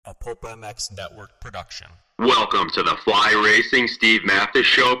a Pulp MX Network production. Welcome to the Fly Racing Steve Mathis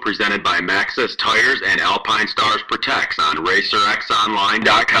Show, presented by Maxxis Tires and Alpine Stars Protects on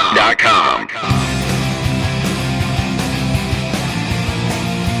RacerXOnline.com.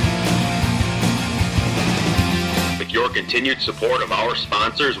 With your continued support of our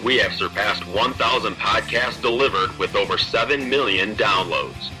sponsors, we have surpassed 1,000 podcasts delivered with over 7 million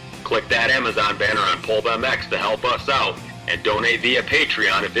downloads. Click that Amazon banner on Pulp MX to help us out, and donate via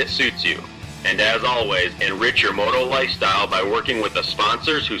Patreon if it suits you. And as always, enrich your moto lifestyle by working with the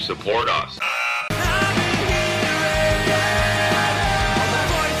sponsors who support us.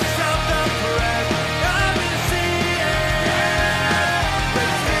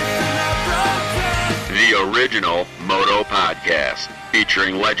 The original Moto Podcast,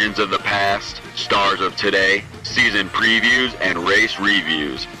 featuring legends of the past, stars of today, season previews and race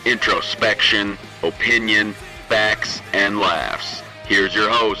reviews, introspection, opinion, facts, and laughs. Here's your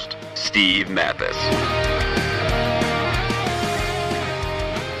host, Steve Mathis.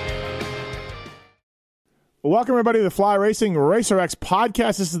 Welcome, everybody, to the Fly Racing RacerX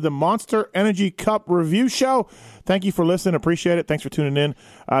podcast. This is the Monster Energy Cup review show. Thank you for listening. Appreciate it. Thanks for tuning in.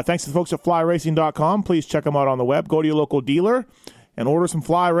 Thanks to the folks at flyracing.com. Please check them out on the web. Go to your local dealer and order some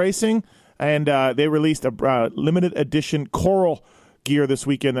Fly Racing. And they released a limited edition Coral gear this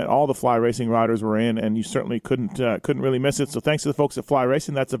weekend that all the Fly Racing riders were in, and you certainly couldn't really miss it. So thanks to the folks at Fly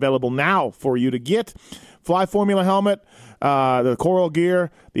Racing. That's available now for you to get. Fly Formula helmet, the Coral gear,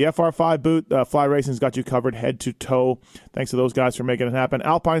 the FR5 boot. Fly Racing's got you covered head to toe. Thanks to those guys for making it happen.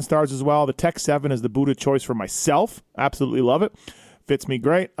 Alpine Stars as well. The Tech 7 is the boot of choice for myself. Absolutely love it. Fits me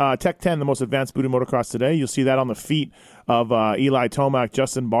great. Tech 10, the most advanced boot in motocross today. You'll see that on the feet of Eli Tomac,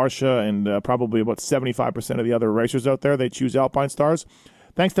 Justin Barsha, and probably about 75% of the other racers out there. They choose Alpine Stars.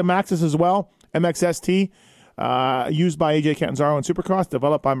 Thanks to Maxxis as well. MXST, used by AJ Catanzaro in Supercross,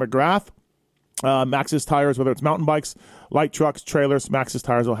 developed by McGrath. Maxxis tires, whether it's mountain bikes, light trucks, trailers, Maxxis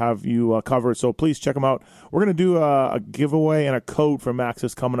tires will have you covered. So please check them out. We're going to do a giveaway and a code for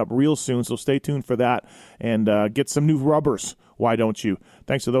Maxxis coming up real soon. So stay tuned for that and get some new rubbers. Why don't you?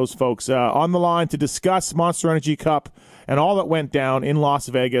 Thanks to those folks on the line to discuss Monster Energy Cup and all that went down in Las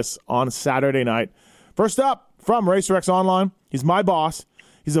Vegas on Saturday night. First up, from RacerX Online, he's my boss.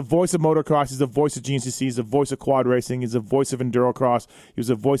 He's a voice of motocross. He's a voice of GNCC. He's a voice of quad racing. He's a voice of endurocross. He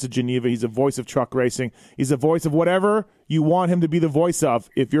was a voice of Geneva. He's a voice of truck racing. He's a voice of whatever you want him to be the voice of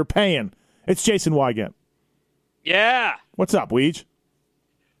if you're paying. It's Jason Wygant. Yeah. What's up, Weege?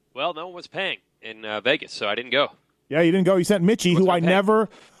 Well, no one was paying in Vegas, so I didn't go. Yeah, you didn't go. You sent Mitchie, who I never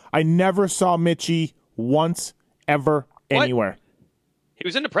saw Mitchie once, ever, anywhere. He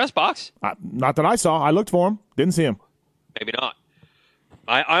was in the press box. Not that I saw. I looked for him. Didn't see him. Maybe not.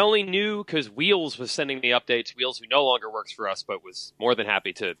 I only knew because Wheels was sending me updates. Wheels, who no longer works for us, but was more than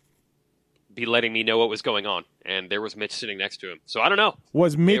happy to be letting me know what was going on. And there was Mitch sitting next to him. So I don't know.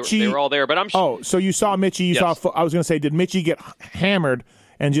 Was Mitchie? They were all there, but I'm sure. Oh, so you saw Mitchie. You Yes. saw. I was going to say, did Mitchie get hammered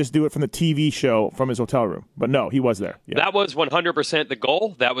and just do it from the TV show from his hotel room? But no, he was there. Yeah. That was 100% the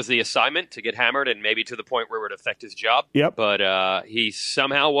goal. That was the assignment, to get hammered and maybe to the point where it would affect his job. Yep. But he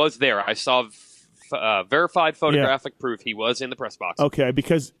somehow was there. I saw verified photographic proof he was in the press box. Okay,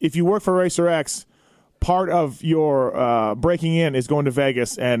 because if you work for RacerX, part of your breaking in is going to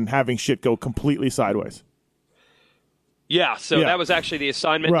Vegas and having shit go completely sideways. Yeah, so that was actually the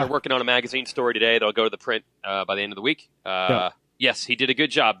assignment. Right. They're working on a magazine story today. They'll go to the print by the end of the week. Yes, he did a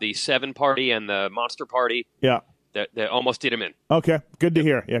good job. The 7 party and the Monster party. Yeah. That almost did him in. Okay, good to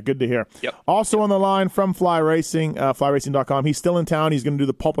hear. Yeah, good to hear. Yep. Also on the line from Fly Racing, flyracing.com. He's still in town. He's going to do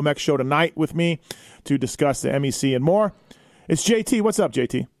the Pulp MX show tonight with me to discuss the MEC and more. It's JT. What's up,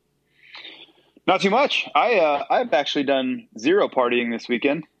 JT? Not too much. I've actually done zero partying this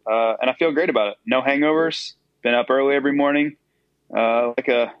weekend, and I feel great about it. No hangovers. Been up early every morning, like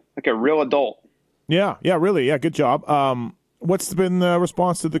a real adult. Yeah, really. Yeah, good job. What's been the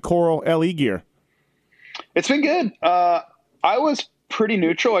response to the Coral LE gear? It's been good. I was pretty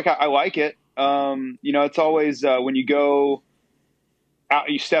neutral. Like I like it. It's always when you go out,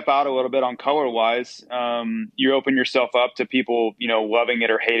 you step out a little bit on color wise. You open yourself up to people, loving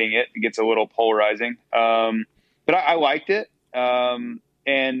it or hating it. It gets a little polarizing. But I liked it,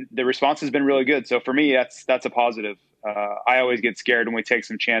 and the response has been really good. So for me, that's a positive. I always get scared when we take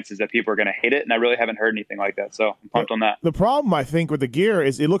some chances that people are going to hate it, and I really haven't heard anything like that. So I'm pumped on that. The problem, I think, with the gear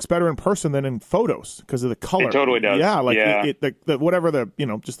is it looks better in person than in photos because of the color. It totally does. Yeah, like yeah. Whatever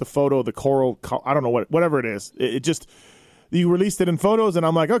just the photo, the coral, I don't know whatever it is. It just, you released it in photos, and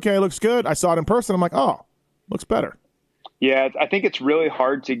I'm like, okay, it looks good. I saw it in person. I'm like, oh, looks better. Yeah, I think it's really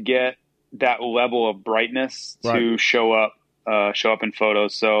hard to get that level of brightness to show up show up in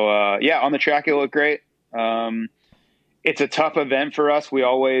photos. So on the track it looked great. It's a tough event for us. We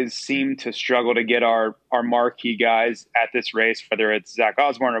always seem to struggle to get our marquee guys at this race, whether it's Zach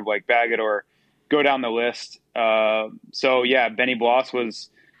Osborne or Blake Baggett or go down the list. Benny Bloss was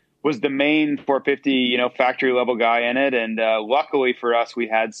the main 450, factory level guy in it. And luckily for us, we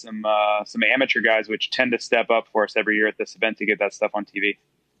had some amateur guys, which tend to step up for us every year at this event to get that stuff on TV.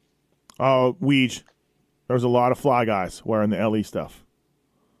 Oh, Weege. There was a lot of fly guys wearing the LE stuff.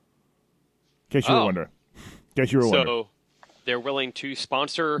 In case you were wondering. So they're willing to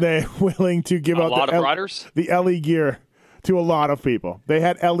sponsor. They're willing to give out a lot of riders? The LE gear to a lot of people. They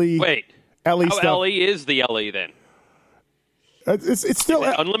had LE. Wait. LE how stuff. LE is the LE then? It's still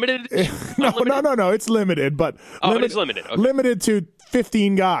unlimited. No. It's limited, but it's limited. Okay. Limited to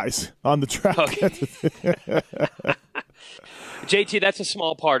 15 guys on the track. Okay. JT, that's a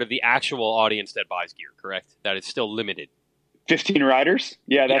small part of the actual audience that buys gear, correct? That is still limited. 15 riders?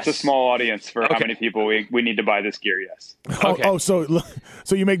 Yeah, that's Yes. a small audience for how many people we need to buy this gear, yes. Okay. So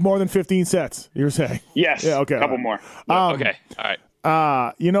you make more than 15 sets, you're saying? Yes. Yeah, okay. A couple more. Okay. All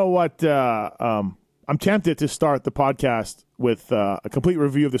right. You know what? I'm tempted to start the podcast with a complete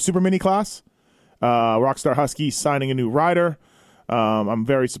review of the Super Mini class. Rockstar Husky signing a new rider. I'm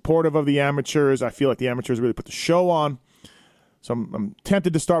very supportive of the amateurs. I feel like the amateurs really put the show on. So I'm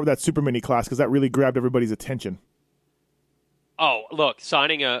tempted to start with that Super Mini class because that really grabbed everybody's attention. Oh, look,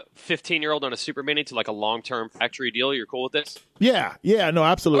 signing a 15-year-old on a Super Mini to like a long-term factory deal, you're cool with this? Yeah, no,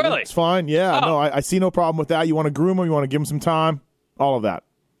 absolutely. Really? It's fine. Yeah, no, I see no problem with that. You want to groom him, you want to give him some time, all of that.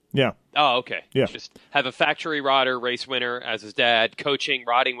 Yeah. Oh, okay. Yeah. Just have a factory rider, race winner as his dad, coaching,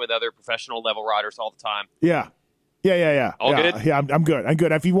 riding with other professional level riders all the time. Yeah. All good? Yeah, I'm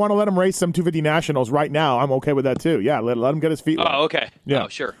good. If you want to let him race some 250 Nationals right now, I'm okay with that too. Yeah, let him get his feet wet. Oh, okay. Yeah. Oh,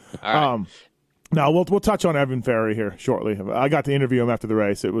 sure. All right. Now, we'll touch on Evan Ferry here shortly. I got to interview him after the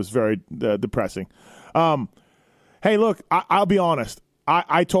race. It was very depressing. Hey, look, I'll be honest.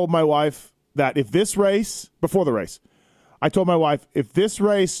 I told my wife that if this race, before the race, I told my wife, if this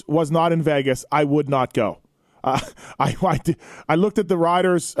race was not in Vegas, I would not go. I looked at the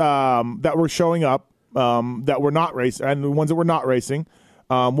riders that were showing up, that were not racing, and the ones that were not racing.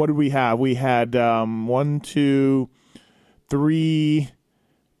 What did we have? We had 1, 2, 3,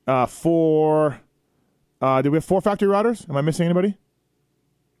 4. Did we have 4 factory riders? Am I missing anybody?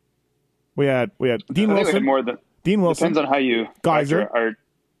 We had Dean Wilson. We had more than Dean Wilson. Depends on how you Geyser.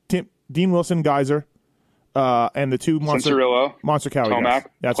 Dean Wilson, Geyser, and the 2 Monster Cowie Tomac, guys.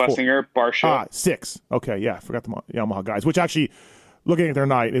 That's Plessinger, Barsha. 6. Okay, yeah, I forgot the Yamaha guys, which actually, looking at their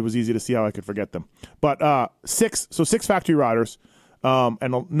night, it was easy to see how I could forget them. But 6 factory riders,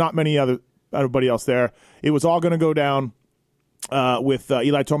 and not many everybody else there. It was all going to go down with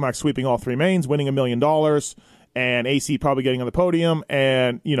Eli Tomac sweeping all 3 mains, winning $1 million, and AC probably getting on the podium,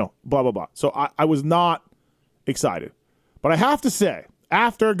 and, blah, blah, blah. So I was not excited. But I have to say,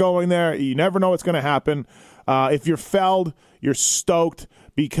 after going there, you never know what's going to happen. If you're Feld, you're stoked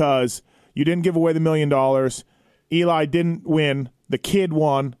because you didn't give away the $1 million. Eli didn't win. The kid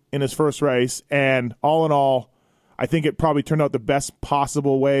won in his first race, and all in all, I think it probably turned out the best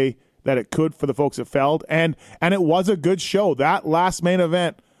possible way that it could for the folks at Feld, and it was a good show. That last main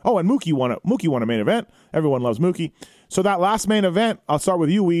event. Oh, and Mookie won a main event. Everyone loves Mookie. So that last main event, I'll start with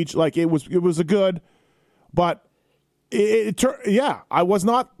you, Weege. Like it was a good, but I was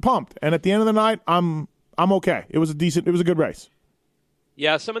not pumped. And at the end of the night, I'm okay. It was a good race.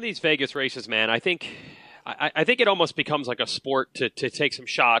 Yeah, some of these Vegas races, man, I think it almost becomes like a sport to take some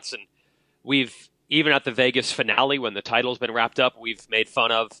shots, and we've even at the Vegas finale when the title's been wrapped up, we've made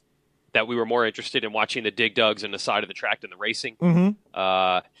fun of that we were more interested in watching the dig dugs and the side of the track than the racing.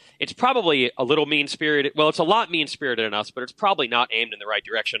 Mm-hmm. It's probably a little mean-spirited. Well, it's a lot mean-spirited in us, but it's probably not aimed in the right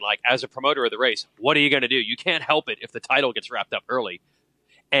direction. Like, as a promoter of the race, what are you going to do? You can't help it if the title gets wrapped up early.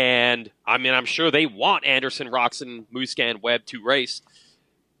 And, I mean, I'm sure they want Anderson, Roxon, Musquin, Webb to race.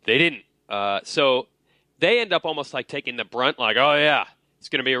 They didn't. So they end up almost like taking the brunt, like, oh, yeah, it's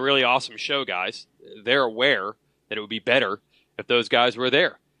going to be a really awesome show, guys. They're aware that it would be better if those guys were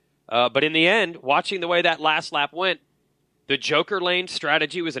there. But in the end, watching the way that last lap went, the Joker lane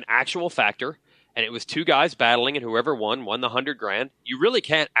strategy was an actual factor, and it was 2 guys battling, and whoever won the $100,000. You really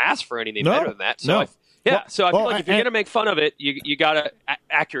can't ask for anything better than that. So so I feel like if you're going to make fun of it, you got to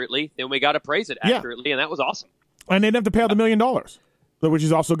accurately, then we got to praise it accurately, and that was awesome. And they didn't have to pay out the $1 million, which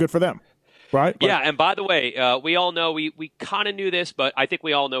is also good for them, right? Yeah, and by the way, we all know, we kind of knew this, but I think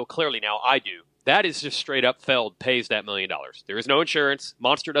we all know clearly now, I do. That is just straight up Feld pays that $1 million. There is no insurance.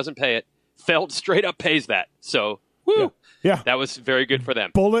 Monster doesn't pay it. Feld straight up pays that. So, Woo! Yeah. That was very good for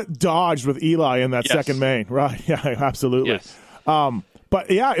them. Bullet dodged with Eli in that second main. Right. Yeah, absolutely. Yes. But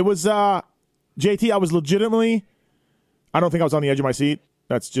yeah, it was JT, I was legitimately, I don't think I was on the edge of my seat.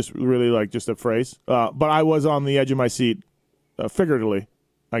 That's just really like just a phrase. But I was on the edge of my seat, figuratively,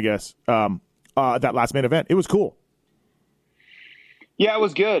 I guess, that last main event. It was cool. Yeah, it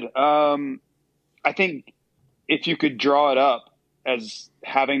was good. I think if you could draw it up as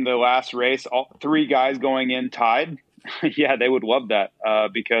having the last race, all three guys going in tied, yeah, they would love that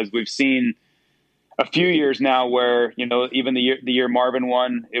because we've seen a few years now where, even the year Marvin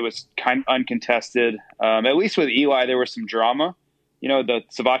won, it was kind of uncontested. At least with Eli, there was some drama. The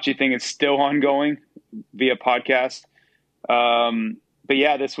Savatgy thing is still ongoing via podcast. But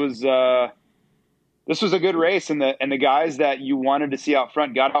yeah, this was a good race, and the guys that you wanted to see out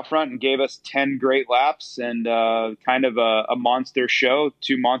front got out front and gave us 10 great laps and kind of a monster show,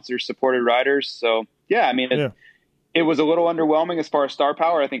 2 monster supported riders. So yeah, I mean, it was a little underwhelming as far as star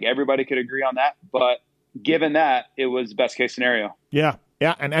power. I think everybody could agree on that, but given that, it was best case scenario. Yeah.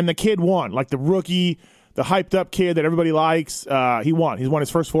 Yeah. And the kid won, like the rookie, the hyped up kid that everybody likes. He won. He's won his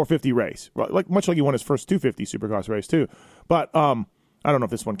first 450 race, much like he won his first 250 Supercross race too. But I don't know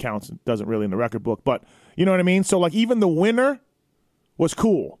if this one counts. It doesn't really in the record book, but you know what I mean? So like even the winner was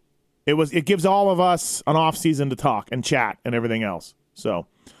cool. It gives all of us an off season to talk and chat and everything else. So,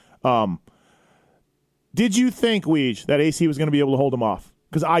 did you think, Weege, that AC was going to be able to hold him off?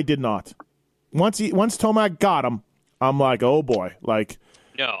 Because I did not. Once Tomac got him, I'm like, oh boy, like.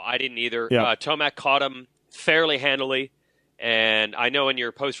 No, I didn't either. Yeah. Tomac caught him fairly handily, and I know in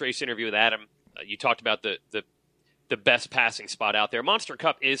your post-race interview with Adam, you talked about the best passing spot out there. Monster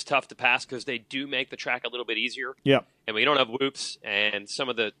Cup is tough to pass because they do make the track a little bit easier. Yeah. And we don't have whoops, and some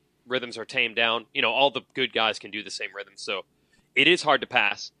of the rhythms are tamed down. All the good guys can do the same rhythm, so it is hard to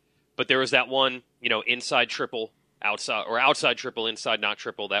pass. But there was that one, inside triple, outside, or outside triple, inside not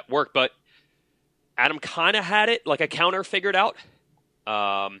triple that worked. But Adam kind of had it, like a counter figured out. But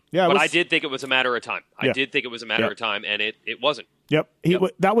I did think it was a matter of time. I did think it was a matter of time, and it wasn't. Yep.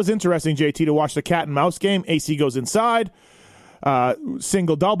 That was interesting, JT, to watch the cat and mouse game. AC goes inside,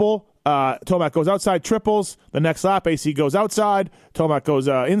 single double. Tomac goes outside, triples. The next lap, AC goes outside. Tomac goes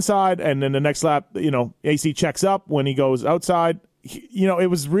inside, and then the next lap, AC checks up when he goes outside. It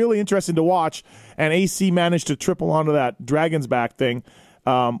was really interesting to watch, and AC managed to triple onto that Dragon's Back thing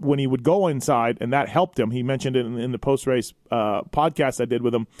when he would go inside, and that helped him. He mentioned it in the post-race podcast I did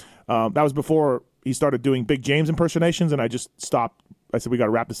with him. That was before he started doing Big James impersonations, and I just stopped. I said, we got to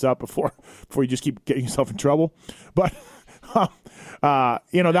wrap this up before you just keep getting yourself in trouble. But,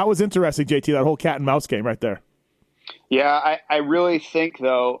 that was interesting, JT, that whole cat and mouse game right there. Yeah, I really think,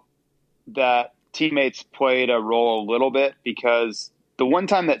 though, that teammates played a role a little bit because the one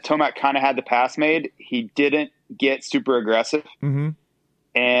time that Tomac kind of had the pass made, he didn't get super aggressive. Mm-hmm.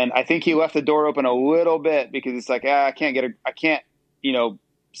 And I think he left the door open a little bit because it's like, I can't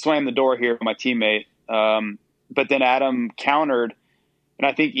slam the door here for my teammate. But then Adam countered, and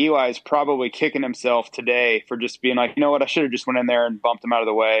I think Eli's probably kicking himself today for just being like, you know what, I should have just went in there and bumped him out of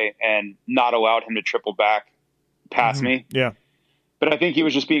the way and not allowed him to triple back past me. Yeah. But I think he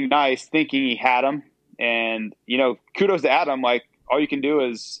was just being nice, thinking he had him. And, kudos to Adam. Like, all you can do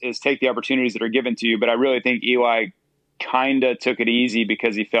is take the opportunities that are given to you. But I really think Eli kind of took it easy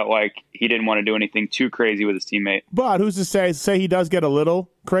because he felt like he didn't want to do anything too crazy with his teammate. But who's to say he does get a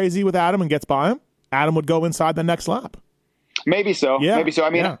little crazy with Adam and gets by him? Adam would go inside the next lap. Maybe so. Yeah. Maybe so. I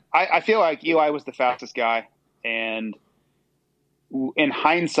mean, I feel like Eli was the fastest guy. And in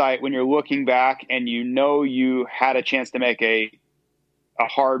hindsight, when you're looking back and you had a chance to make a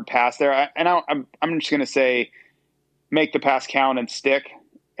hard pass there, I'm just going to say make the pass count and stick,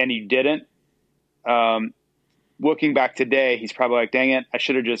 and you didn't. Looking back today, he's probably like, dang it, I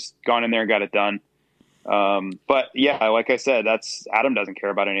should have just gone in there and got it done. But yeah, like I said, Adam doesn't care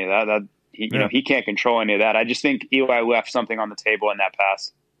about any of that. He can't control any of that. I just think Eli left something on the table in that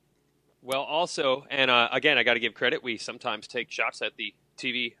pass. Well, also, and again, I got to give credit. We sometimes take shots at the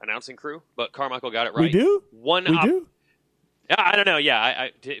TV announcing crew, but Carmichael got it right. We do? We do? Yeah, I don't know. Yeah,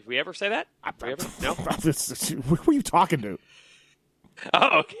 did we ever say that? No? Who are you talking to?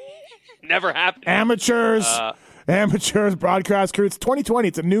 Oh, okay. Never happened. Amateurs, broadcast crew. It's 2020.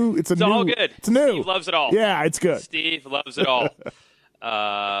 It's all good. It's new. Steve loves it all. Yeah, it's good. Steve loves it all.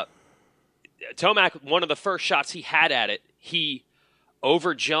 Tomac, one of the first shots he had at it, he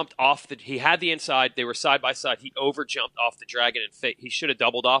overjumped off he had the inside. They were side by side. He overjumped off the Dragon and he should have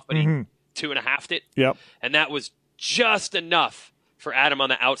doubled off, but he 2.5'd it. Yep. And that was just enough for Adam on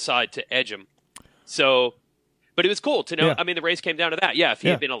the outside to edge him. So, But it was cool to know. Yeah. I mean, the race came down to that. Yeah, if he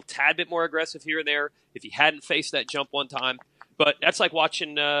Yeah. had been a tad bit more aggressive here and there, if he hadn't faced that jump one time. But that's like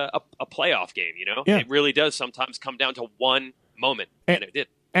watching a playoff game, you know? Yeah. It really does sometimes come down to one moment, and it did.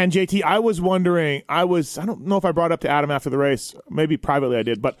 And JT, I was wondering, I don't know if I brought it up to Adam after the race. Maybe privately I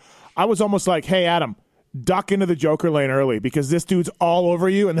did, but I was almost like, hey, Adam, duck into the Joker lane early because this dude's all over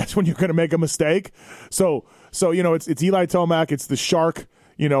you, and that's when you're going to make a mistake. So you know, it's Eli Tomac, it's the shark,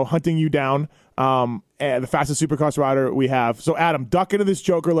 you know, hunting you down, and the fastest supercross rider we have. So, Adam, duck into this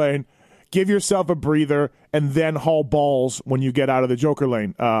Joker lane, give yourself a breather, and then haul balls when you get out of the Joker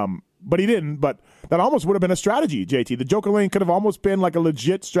lane. But he didn't, but that almost would have been a strategy, JT. The Joker lane could have almost been like a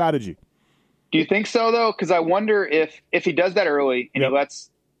legit strategy. Do you think so, though? Because I wonder if he does that early and he lets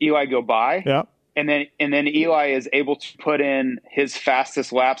Eli go by, and then Eli is able to put in his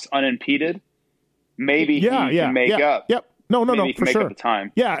fastest laps unimpeded, maybe he can make up. Yep. No, Maybe for make sure. up the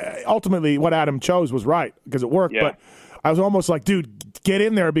time. Yeah, ultimately what Adam chose was right because it worked, but I was almost like, dude, get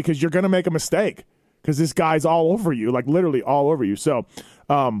in there because you're going to make a mistake because this guy's all over you, like literally all over you. So,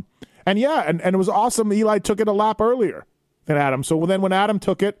 and it was awesome. Eli took it a lap earlier than Adam. So then when Adam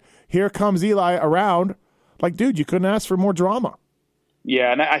took it, here comes Eli around. Like, dude, you couldn't ask for more drama.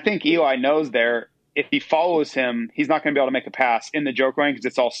 Yeah, and I think Eli knows there, if he follows him, he's not going to be able to make a pass in the Joker lane because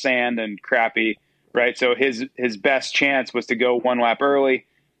it's all sand and crappy, right? So his best chance was to go one lap early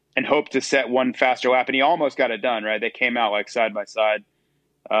and hope to set one faster lap. And he almost got it done, right? They came out like side by side.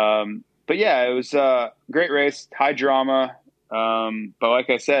 But yeah, it was a great race, high drama. But like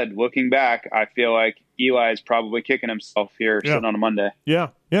I said, looking back, I feel like Eli is probably kicking himself here sitting on a Monday. Yeah,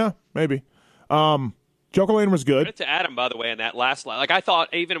 maybe. Joker lane was good. Credit to Adam, by the way, in that last lap. Like I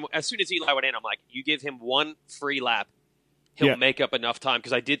thought, even as soon as Eli went in, I'm like, you give him one free lap, he'll make up enough time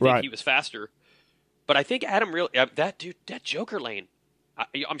because I did think he was faster. But I think Adam really that Joker lane.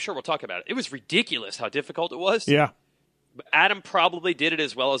 I'm sure we'll talk about it. It was ridiculous how difficult it was. Yeah. But Adam probably did it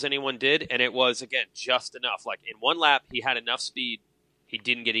as well as anyone did, and it was, again, just enough. Like, in one lap, he had enough speed. He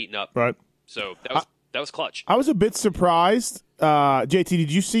didn't get eaten up. Right. So that was clutch. I was a bit surprised. JT,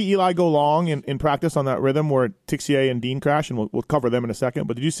 did you see Eli go long in practice on that rhythm where Tixier and Dean crash? And we'll cover them in a second.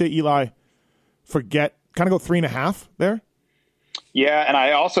 But did you see Eli kind of go 3.5 there? Yeah, and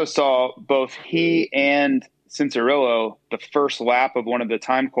I also saw both he and Cincerillo, the first lap of one of the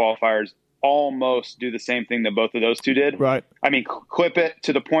time qualifiers, almost do the same thing that both of those two did. Right. I mean, clip it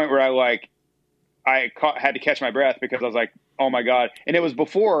to the point where I had to catch my breath because I was like, oh my God. And it was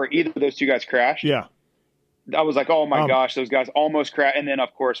before either of those two guys crashed. Yeah. I was like, oh my gosh, those guys almost crashed. And then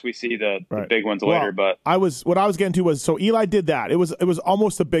of course we see the big ones later. But what I was getting to was, so Eli did that. It was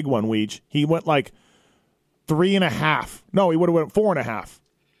almost a big one, Weege. He went like 3.5. No, he would have went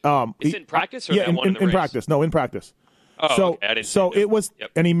 4.5. Is it in practice or in practice? No, in practice. Oh, okay. It was,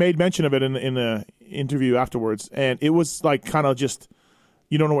 and he made mention of it in the interview afterwards, and it was like kind of just,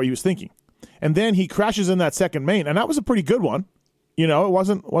 you don't know what he was thinking. And then he crashes in that second main, and that was a pretty good one. You know, it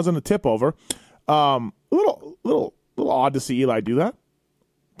wasn't a tip over. A little odd to see Eli do that,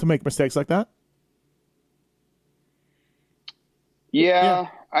 to make mistakes like that. Yeah.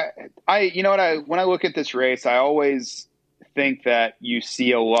 I you know what, when I look at this race, I always think that you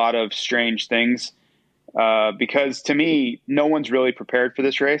see a lot of strange things because to me, no one's really prepared for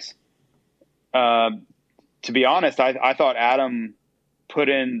this race. To be honest, I thought Adam put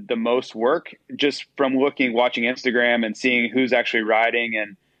in the most work just from watching Instagram and seeing who's actually riding.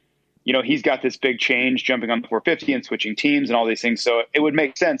 And, you know, he's got this big change jumping on the 450 and switching teams and all these things. So it would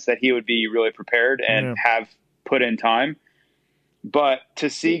make sense that he would be really prepared and have put in time. But to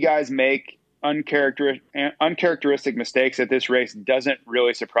see guys make uncharacteristic mistakes at this race doesn't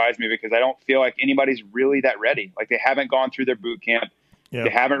really surprise me because I don't feel like anybody's really that ready. Like they haven't gone through their boot camp. Yeah.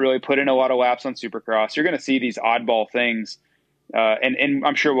 They haven't really put in a lot of laps on Supercross. You're going to see these oddball things. And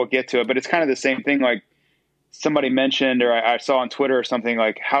I'm sure we'll get to it, but it's kind of the same thing. Like somebody mentioned, or I saw on Twitter or something,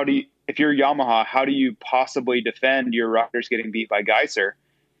 like if you're Yamaha, how do you possibly defend your riders getting beat by Geiser?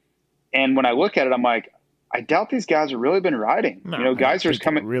 And when I look at it, I'm like, I doubt these guys have really been riding. No, you know, Geiser's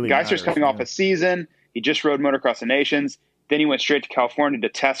coming off a season. He just rode Motocross of Nations. Then he went straight to California to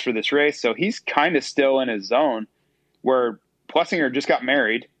test for this race. So he's kind of still in his zone where Plessinger just got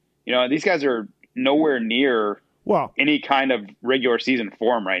married. You know, these guys are nowhere near any kind of regular season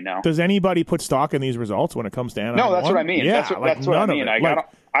form right now. Does anybody put stock in these results when it comes to Anaheim? No, that's what I mean. Yeah, that's what I mean.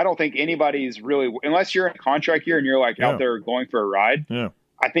 I don't think anybody's really, unless you're in a contract year and you're like out there going for a ride. Yeah.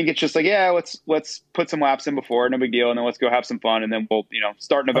 I think it's just like, let's put some laps in before, no big deal, and then let's go have some fun, and then we'll,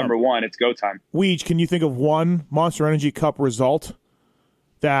 start November 1, it's go time. Weege, can you think of one Monster Energy Cup result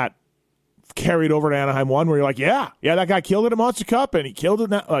that carried over to Anaheim 1 where you're like, yeah, that guy killed it at Monster Cup, and he killed it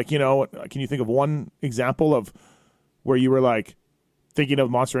now? Like, can you think of one example of where you were like thinking of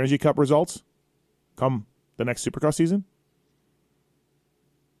Monster Energy Cup results come the next Supercross season?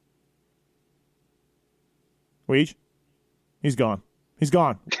 Weege? He's gone. He's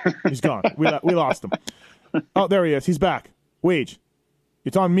gone. He's gone. We lost him. Oh, there he is. He's back. Weege,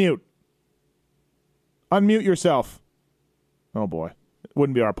 it's on mute. Unmute yourself. Oh, boy. It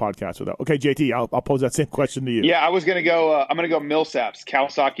wouldn't be our podcast without. Okay, JT, I'll pose that same question to you. Yeah, I was going to go. I'm going to go Millsap's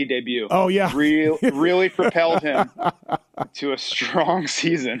Kawasaki debut. Oh, yeah. Really propelled him to a strong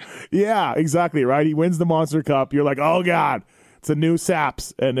season. Yeah, exactly, right? He wins the Monster Cup. You're like, oh, God, it's a new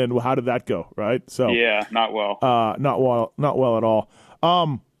Saps. And then how did that go, right? So yeah, not well. Not well at all.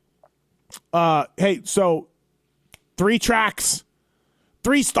 Hey, so 3 tracks,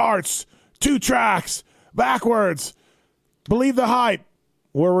 3 starts, 2 tracks, backwards. Believe the hype.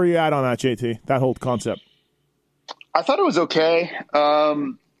 Where were you at on that, JT? That whole concept? I thought it was okay. I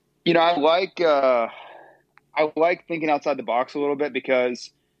like thinking outside the box a little bit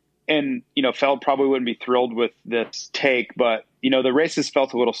because, and Feld probably wouldn't be thrilled with this take, but the races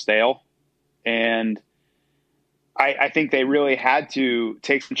felt a little stale, and I think they really had to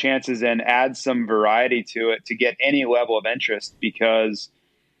take some chances and add some variety to it to get any level of interest because.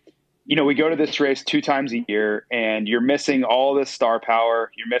 We go to this race 2 times a year and you're missing all this star power.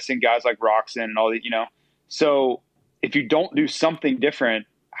 You're missing guys like Roxon and all that, So if you don't do something different,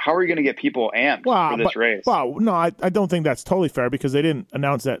 how are you going to get people amped for this race? Well, no, I don't think that's totally fair because they didn't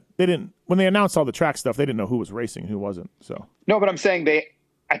announce that. When they announced all the track stuff, they didn't know who was racing and who wasn't. So no, but I'm saying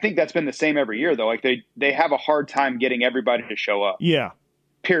I think that's been the same every year though. Like they have a hard time getting everybody to show up. Yeah.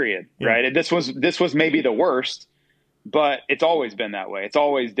 Period. Yeah. Right. And this was maybe the worst. But it's always been that way. It's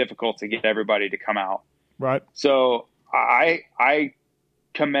always difficult to get everybody to come out. Right. So I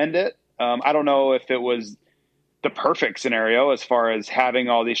commend it. I don't know if it was the perfect scenario as far as having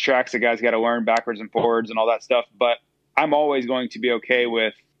all these tracks that guys got to learn backwards and forwards and all that stuff. But I'm always going to be okay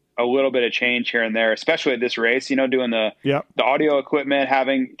with a little bit of change here and there, especially at this race, doing the audio equipment,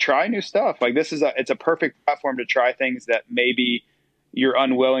 try new stuff. Like it's a perfect platform to try things that maybe you're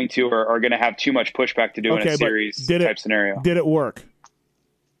unwilling to or are going to have too much pushback to do in a series type scenario. Did it work?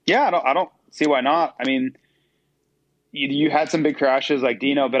 Yeah, I don't see why not. I mean, you had some big crashes like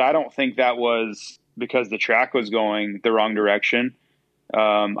Dino, but I don't think that was because the track was going the wrong direction.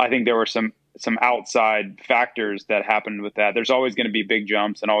 I think there were some outside factors that happened with that. There's always going to be big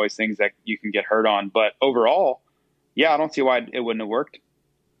jumps and always things that you can get hurt on. But overall, yeah, I don't see why it wouldn't have worked.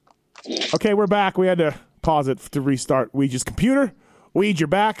 Okay, we're back. We had to pause it to restart Weege's computer. Weege, you're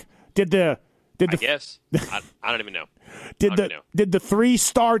back. I guess. I don't even know. Did the 3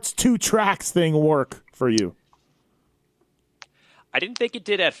 starts, 2 tracks thing work for you? I didn't think it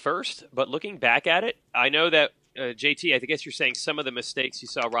did at first, but looking back at it, I know that JT, I guess you're saying some of the mistakes you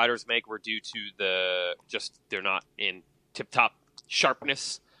saw riders make were due to they're not in tip-top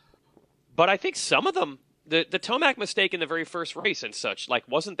sharpness. But I think some of them, the Tomac mistake in the very first race and such, like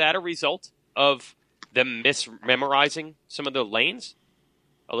wasn't that a result of them mismemorizing some of the lanes?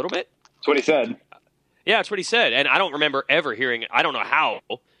 A little bit? That's what he said. Yeah, that's what he said. And I don't remember ever hearing, I don't know how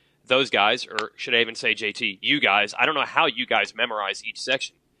those guys, or should I even say JT, you guys, I don't know how you guys memorize each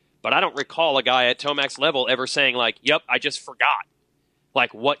section. But I don't recall a guy at Tomac's level ever saying like, yep, I just forgot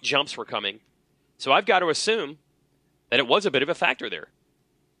like what jumps were coming. So I've got to assume that it was a bit of a factor there.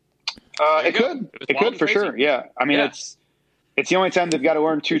 It could for sure. Yeah. I mean, it's the only time they've got to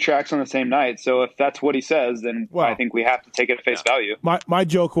learn 2 tracks on the same night. So if that's what he says, then I think we have to take it at face value. My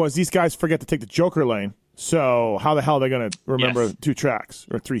joke was these guys forget to take the Joker lane. So how the hell are they going to remember 2 tracks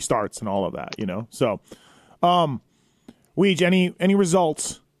or 3 starts and all of that, So, Weege, any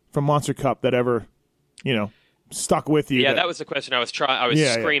results from Monster Cup that ever, stuck with you? Yeah, that was the question I was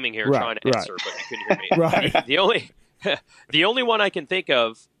screaming here trying to answer, but you couldn't hear me. Right. The only one I can think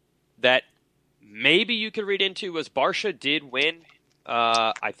of that maybe you could read into was Barsha did win.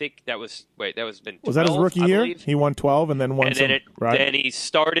 I think that was been 12, was that his rookie year? He won 12 and then won and then he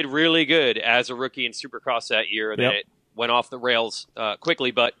started really good as a rookie in Supercross that year. Then it went off the rails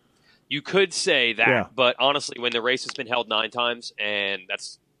quickly, but you could say that. Yeah. But honestly, when the race has been held 9 times, and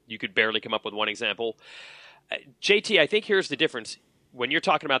you could barely come up with one example. JT, I think here's the difference. When you're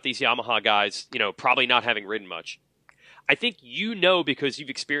talking about these Yamaha guys, probably not having ridden much, I think because you've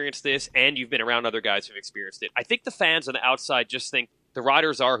experienced this and you've been around other guys who've experienced it. I think the fans on the outside just think the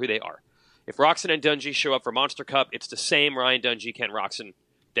riders are who they are. If Roxon and Dungey show up for Monster Cup, it's the same Ryan Dungey, Ken Roxon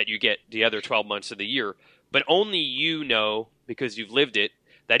that you get the other 12 months of the year. But only because you've lived it,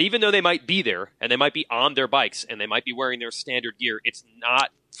 that even though they might be there and they might be on their bikes and they might be wearing their standard gear, it's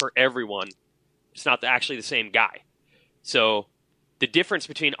not for everyone. It's not actually the same guy. So the difference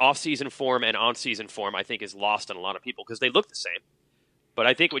between off-season form and on-season form, I think, is lost on a lot of people because they look the same. But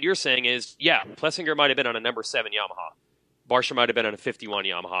I think what you're saying is, yeah, Plessinger might have been on a number 7 Yamaha. Barsha might have been on a 51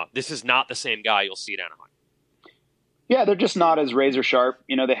 Yamaha. This is not the same guy you'll see at Anaheim. Yeah, they're just not as razor sharp.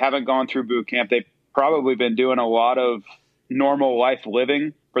 You know, they haven't gone through boot camp. They've probably been doing a lot of normal life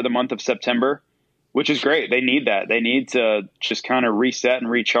living for the month of September, which is great. They need that. They need to just kind of reset and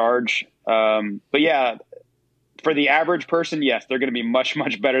recharge. But yeah, for the average person, yes, they're going to be much,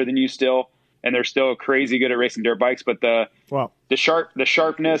 much better than you still. And they're still crazy good at racing dirt bikes. But the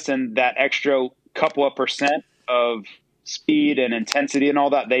sharpness and that extra couple of percent of speed and intensity and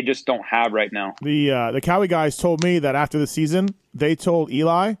all that, they just don't have right now. The Cowie guys told me that after the season, they told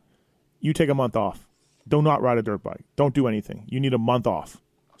Eli, you take a month off. Do not ride a dirt bike. Don't do anything. You need a month off.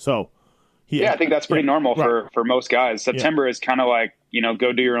 So, I think that's pretty normal for most guys. September is kind of like,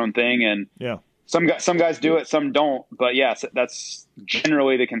 go do your own thing. And some guys do it, some don't. But yes, that's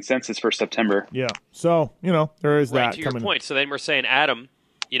generally the consensus for September. Yeah. So, there is right, that to your point. So then we're saying Adam,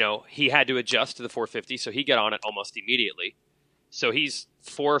 he had to adjust to the 450, so he got on it almost immediately. So he's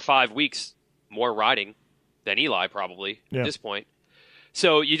 4 or 5 weeks more riding than Eli probably at this point.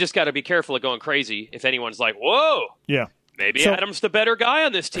 So you just got to be careful of going crazy if anyone's like, whoa, maybe Adam's the better guy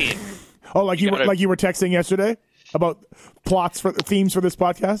on this team. Oh, like you were texting yesterday about themes for this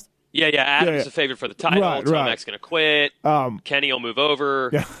podcast? Yeah, Adam's the favorite for the title. Tomac's going to quit. Kenny will move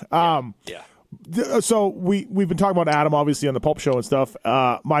over. So we've been talking about Adam, obviously, on the Pulp Show and stuff.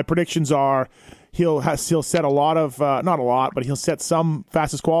 My predictions are he'll set a lot of, not a lot, but he'll set some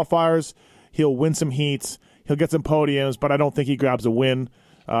fastest qualifiers. He'll win some heats. He'll get some podiums, but I don't think he grabs a win.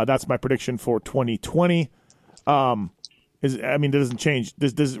 That's my prediction for 2020. It doesn't change.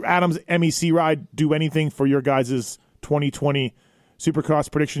 Does Adam's MEC ride do anything for your guys' 2020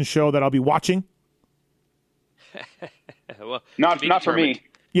 Supercross prediction show that I'll be watching? Well, not for me.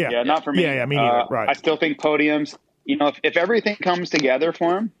 Yeah, not for me. Yeah, me neither. Right. I still think podiums. If everything comes together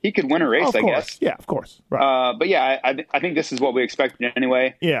for him, he could win a race. I guess. Yeah, of course. Right. But yeah, I think this is what we expected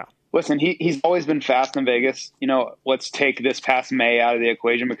anyway. Yeah. Listen, he's always been fast in Vegas. Let's take this past May out of the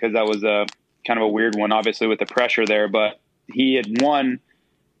equation because that was a kind of a weird one, obviously with the pressure there. But he had won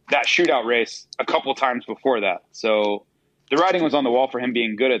that shootout race a couple times before that, so the writing was on the wall for him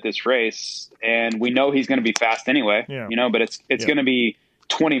being good at this race. And we know he's going to be fast anyway. Yeah. But it's going to be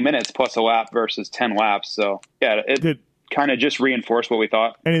 20 minutes plus a lap versus 10 laps. So yeah, it kind of just reinforced what we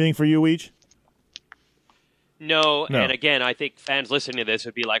thought. Anything for you, Weech? No, and again, I think fans listening to this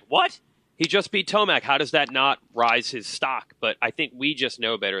would be like, what? He just beat Tomac. How does that not rise his stock? But I think we just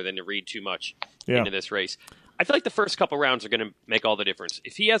know better than to read too much into this race. I feel like the first couple rounds are going to make all the difference.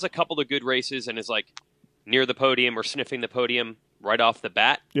 If he has a couple of good races and is like near the podium or sniffing the podium right off the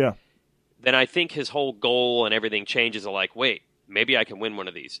bat, then I think his whole goal and everything changes. Like, wait, maybe I can win one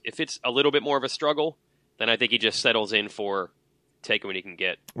of these. If it's a little bit more of a struggle, then I think he just settles in for take what he can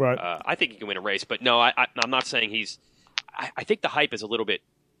get. Right. I think he can win a race, but no, I'm not saying he's. I think the hype is a little bit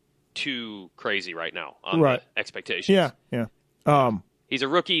too crazy right now on the expectations. Yeah. He's a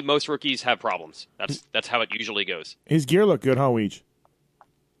rookie. Most rookies have problems. That's how it usually goes. His gear looked good, huh, Weech?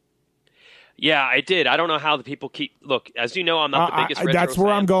 Yeah, I did. I don't know how the people keep... Look, as you know, I'm not the biggest retro That's where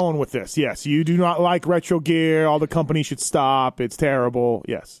fan. I'm going with this. Yes, you do not like retro gear. All the companies should stop. It's terrible.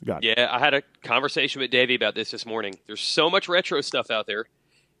 Yes, got it. Yeah, I had a conversation with Davey about this morning. There's so much retro stuff out there.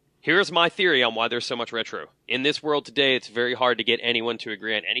 Here's my theory on why there's so much retro. In this world today, it's very hard to get anyone to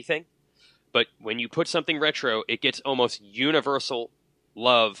agree on anything. But when you put something retro, it gets almost universal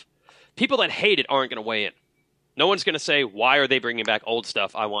love. People that hate it aren't going to weigh in. No one's going to say, why are they bringing back old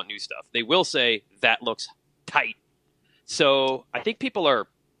stuff? I want new stuff. They will say, that looks tight. So I think people are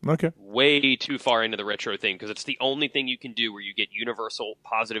way too far into the retro thing because it's the only thing you can do where you get universal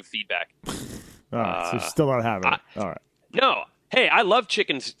positive feedback. All right, so still not having it. All right. No. Hey, I loved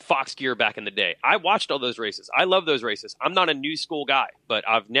Chicken's Fox gear back in the day. I watched all those races. I love those races. I'm not a new school guy, but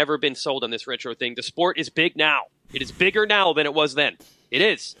I've never been sold on this retro thing. The sport is big now. It is bigger now than it was then. It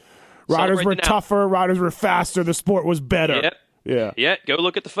is. Riders were tougher. Riders were faster. The sport was better. Yep. Yeah. Go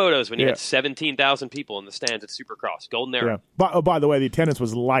look at the photos when you had 17,000 people in the stands at Supercross. Golden era. Yeah. By the way, the attendance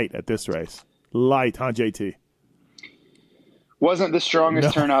was light at this race. Light, huh, JT? Wasn't the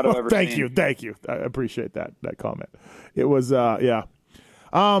strongest turnout I've ever seen. Thank you. I appreciate that comment. It was, yeah.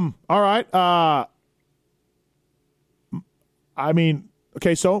 All right.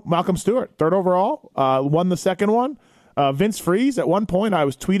 So Malcolm Stewart, third overall, won the second one. Vince Freeze, at one point, I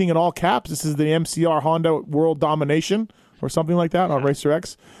was tweeting in all caps, this is the MCR Honda World Domination or something like that on Racer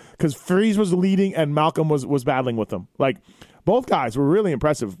X, because Freeze was leading and Malcolm was battling with him. Like, Both guys were really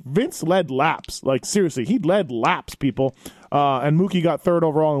impressive. Vince led laps. Like, seriously, he led laps, people. And Mookie got third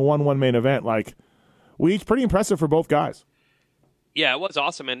overall and won one main event. Like, pretty impressive for both guys. Yeah, it was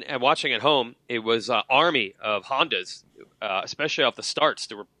awesome. And watching at home, it was army of Hondas, especially off the starts.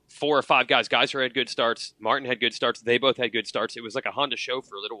 There were 4 or 5 guys. Geyser had good starts. Martin had good starts. They both had good starts. It was like a Honda show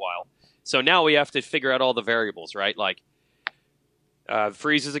for a little while. So now we have to figure out all the variables, right? Like,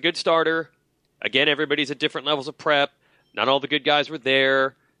 Freeze is a good starter. Again, everybody's at different levels of prep. Not all the good guys were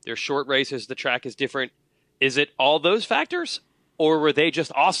there. They're short races. The track is different. Is it all those factors, or were they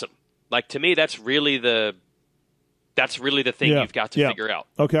just awesome? Like, to me, that's really the thing you've got to figure out.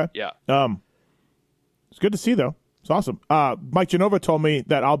 Okay. Yeah. It's good to see, though. It's awesome. Mike Genova told me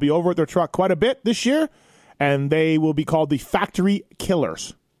that I'll be over at their truck quite a bit this year, and they will be called the Factory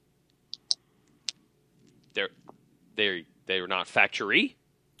Killers. They're not factory?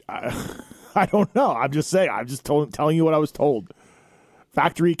 I don't know. I'm just saying. I'm just telling you what I was told.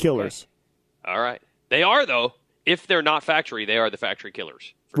 Factory Killers. Okay. All right. They are, though. If they're not factory, they are the Factory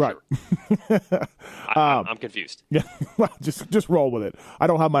Killers. For sure. I'm confused. Yeah. Well, just roll with it. I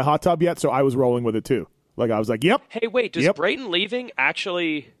don't have my hot tub yet, so I was rolling with it too. Like, I was like, yep. Hey, wait. Does Brayton leaving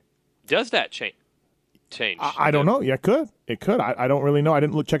actually does that change? I don't know. Yeah, it could. I don't really know. I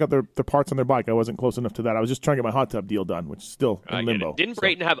didn't check out their parts on their bike. I wasn't close enough to that. I was just trying to get my hot tub deal done, which is still in limbo. Didn't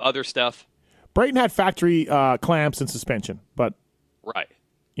Brayton have other stuff? Brayton had factory clamps and suspension, but right.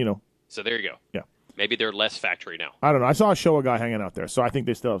 So there you go. Yeah. Maybe they're less factory now. I don't know. I saw a Showa guy hanging out there, so I think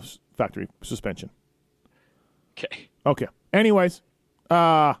they still have factory suspension. Okay. Anyways,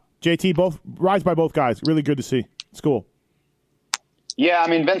 JT, both rides by both guys. Really good to see. It's cool. Yeah, I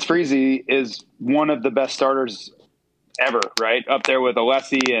mean, Vince Freeze is one of the best starters ever, right? Up there with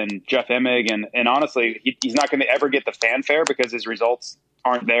Alessi and Jeff Emig. And honestly, he's not going to ever get the fanfare because his results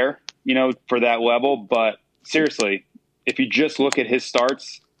aren't there, for that level. But seriously, if you just look at his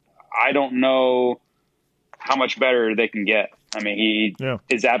starts, I don't know how much better they can get. I mean, he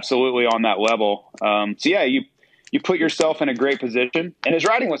is absolutely on that level. You put yourself in a great position. And his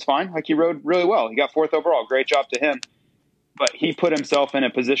riding was fine. Like, he rode really well. He got 4th overall. Great job to him. But he put himself in a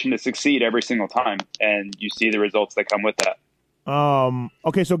position to succeed every single time, and you see the results that come with that.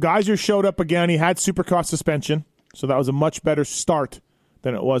 Okay, so Geyser showed up again. He had Supercross suspension, so that was a much better start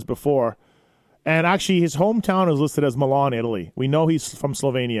than it was before. And actually, his hometown is listed as Milan, Italy. We know he's from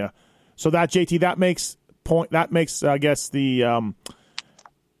Slovenia. So that, JT, that makes, I guess, the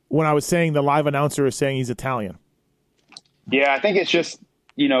when I was saying the live announcer is saying he's Italian. Yeah, I think it's just,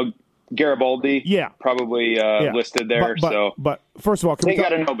 Garibaldi, probably listed there. But first of all, they got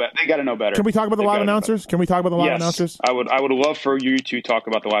to know better. They got to know better. Can we talk about the live announcers? Can we talk about the live announcers? I would love for you to talk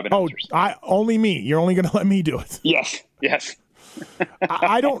about the live announcers. Only me. You're only going to let me do it. Yes.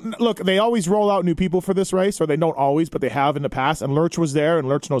 I don't look. They always roll out new people for this race, or they don't always, but they have in the past. And Lurch was there, and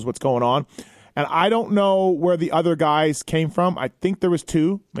Lurch knows what's going on. And I don't know where the other guys came from. I think there was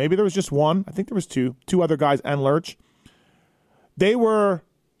 2. Maybe there was just 1. I think there was 2 other guys and Lurch. They were.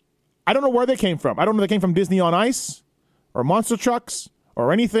 I don't know where they came from. I don't know if they came from Disney on Ice or Monster Trucks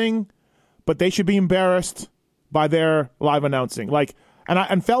or anything, but they should be embarrassed by their live announcing.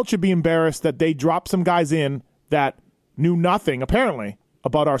 And Feld should be embarrassed that they dropped some guys in that knew nothing, apparently,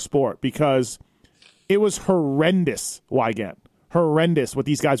 about our sport, because it was horrendous, Wygant. Horrendous what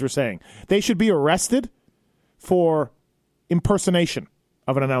these guys were saying. They should be arrested for impersonation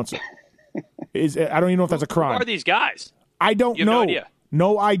of an announcer. I don't even know if that's a crime. Who are these guys? I don't know. No idea.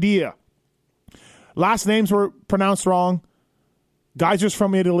 No idea. Last names were pronounced wrong. Geyser's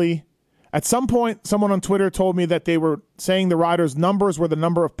from Italy. At some point, someone on Twitter told me that they were saying the riders' numbers were the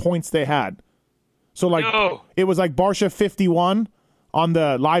number of points they had. So, It was like Barsha 51 on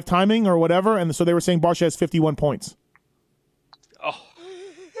the live timing or whatever, and so they were saying Barsha has 51 points. Oh.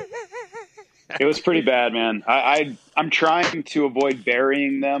 It was pretty bad, man. I'm trying to avoid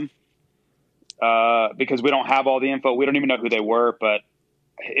burying them because we don't have all the info. We don't even know who they were, but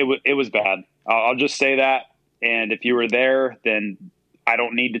it was bad. I'll just say that. And if you were there, then I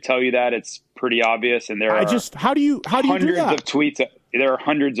don't need to tell you that. It's pretty obvious. And there how do you do that? Of tweets. There are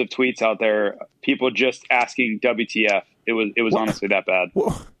hundreds of tweets out there. People just asking WTF. It was honestly that bad.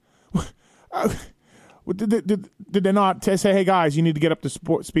 Did they not say, hey guys, you need to get up to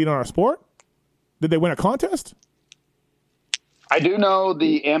speed on our sport? Did they win a contest? I do know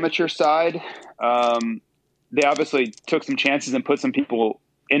the amateur side. They obviously took some chances and put some people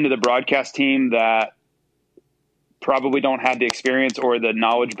into the broadcast team that probably don't have the experience or the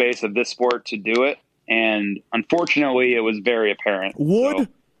knowledge base of this sport to do it. And unfortunately, it was very apparent. Would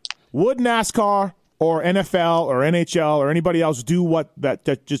NASCAR or NFL or NHL or anybody else do what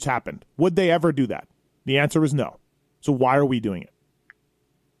that just happened? Would they ever do that? The answer is no. So why are we doing it?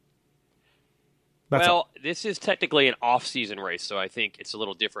 This is technically an off-season race, so I think it's a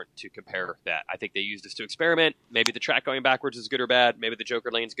little different to compare that. I think they used this to experiment. Maybe the track going backwards is good or bad. Maybe the Joker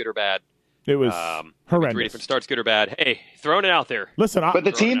lane's good or bad. It was horrendous. 3 different starts, good or bad. Hey, throwing it out there. Listen, but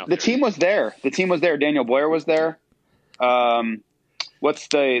the team was there. The team was there. Daniel Blair was there. What's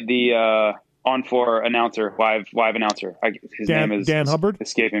the on-4 announcer, live announcer? His name is Dan Hubbard.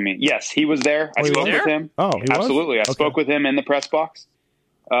 Escaping me. Yes, he was there. I spoke with him. Oh, he absolutely. Was? I spoke with him in the press box.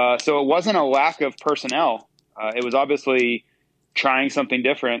 So it wasn't a lack of personnel. It was obviously trying something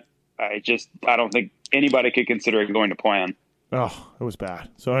different. I don't think anybody could consider it going to plan. Oh, it was bad.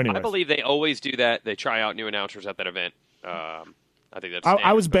 So anyway, I believe they always do that. They try out new announcers at that event. I think that's.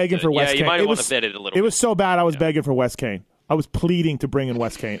 I was begging for Wes Kane. Yeah, you might have want to vet it a little. It was so bad. I was begging for Wes Kane. I was pleading to bring in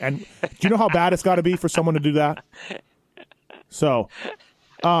Wes Kane. And do you know how bad it's got to be for someone to do that? So,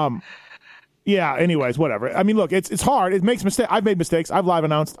 yeah. Anyways, whatever. I mean, look, it's hard. It makes mistakes. I've made mistakes. I've live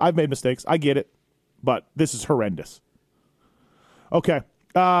announced. I've made mistakes. I get it, but this is horrendous. Okay.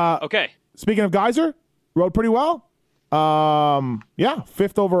 Okay. Speaking of Geyser, rode pretty well. Yeah,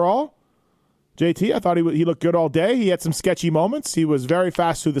 5th overall. JT, I thought he looked good all day. He had some sketchy moments. He was very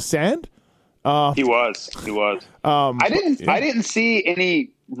fast through the sand. He was. I didn't see any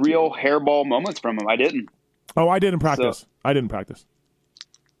real hairball moments from him. I didn't. Oh, I didn't practice.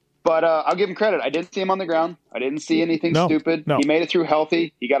 But I'll give him credit. I didn't see him on the ground. I didn't see anything stupid. No. He made it through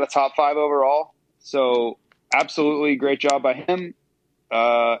healthy. He got a top 5 overall. So absolutely great job by him.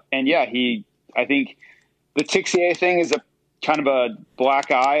 And yeah, I think the Tixier thing is a kind of a black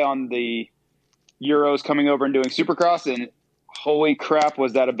eye on the Euros coming over and doing Supercross. And holy crap,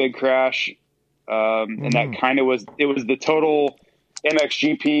 was that a big crash. And that kind of was the total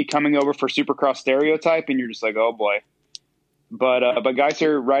MXGP coming over for Supercross stereotype. And you're just like, oh boy. But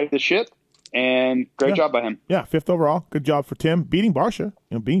Geyser righted the ship, and great job by him. Yeah, 5th overall. Good job for Tim. Beating Barsha,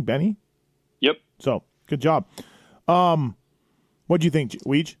 beating Benny. Yep. So, good job. What do you think,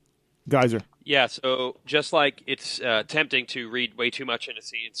 Weege? Geyser. Yeah, so just like it's tempting to read way too much into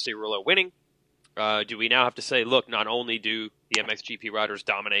seeing Cirulo winning, do we now have to say, look, not only do the MXGP riders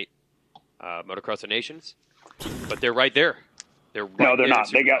dominate Motocross of Nations, but they're right there. They're not.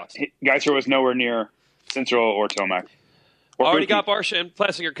 Geyser was nowhere near Central or Tomac. Already got Barsha and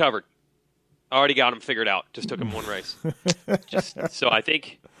Plessinger covered. Already got them figured out. Just took them one race. So I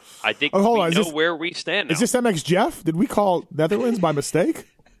think we know where we stand now. Is this MX Jeff? Did we call Netherlands by mistake?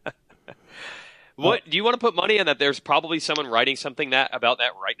 What do you want to put money on that? There's probably someone writing something about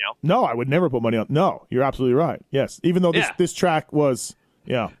that right now. No, I would never put money on. No, you're absolutely right. Yes, even though this track was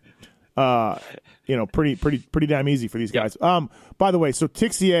pretty damn easy for these guys. By the way, so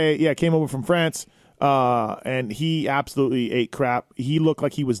Tixier came over from France. And he absolutely ate crap. He looked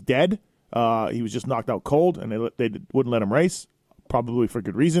like he was dead. He was just knocked out cold, and they wouldn't let him race, probably for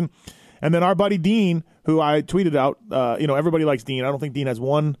good reason. And then our buddy Dean, who I tweeted out, everybody likes Dean. I don't think Dean has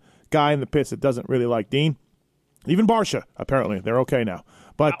one guy in the pits that doesn't really like Dean. Even Barsha, apparently. They're okay now.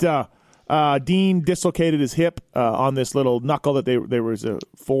 But Dean dislocated his hip on this little knuckle that there was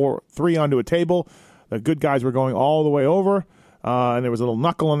 3 onto a table. The good guys were going all the way over. And there was a little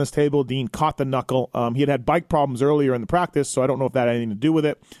knuckle on this table. Dean caught the knuckle. He had bike problems earlier in the practice, so I don't know if that had anything to do with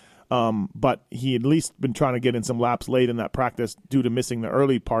it. But he at least been trying to get in some laps late in that practice due to missing the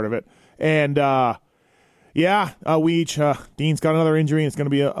early part of it. And, Dean's got another injury, and it's going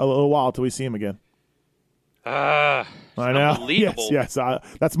to be a little while till we see him again. I know. Unbelievable. Yes.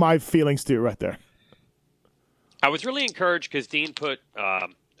 That's my feelings, too, right there. I was really encouraged because Dean put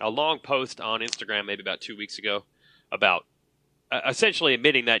a long post on Instagram maybe about 2 weeks ago about essentially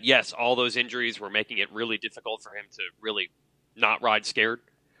admitting that, yes, all those injuries were making it really difficult for him to really not ride scared.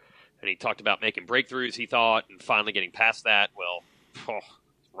 And he talked about making breakthroughs, he thought, and finally getting past that. Well,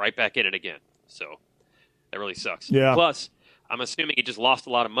 right back in it again. So that really sucks. Yeah. Plus, I'm assuming he just lost a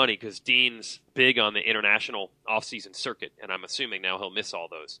lot of money because Dean's big on the international off-season circuit, and I'm assuming now he'll miss all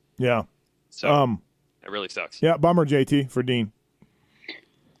those. Yeah. So it really sucks. Yeah, bummer, JT, for Dean.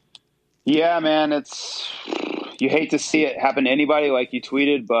 Yeah, man, you hate to see it happen to anybody like you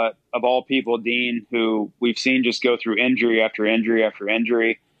tweeted, but of all people, Dean, who we've seen just go through injury after injury after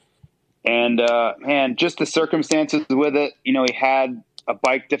injury. And, man, just the circumstances with it. He had a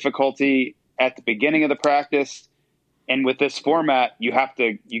bike difficulty at the beginning of the practice. And with this format, you got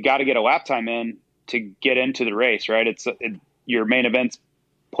to get a lap time in to get into the race, right? Your main event's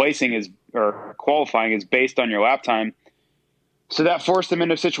qualifying is based on your lap time. So that forced him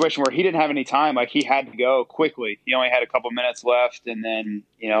into a situation where he didn't have any time. Like, he had to go quickly. He only had a couple minutes left, and then,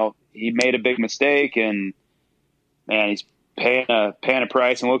 he made a big mistake, and man, he's paying a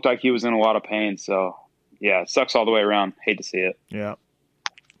price and looked like he was in a lot of pain. So yeah, it sucks all the way around. Hate to see it. Yeah.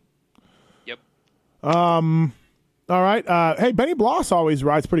 Yep. All right. Hey, Benny Bloss always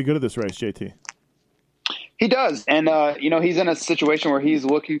rides pretty good at this race, JT. He does. And, he's in a situation where he's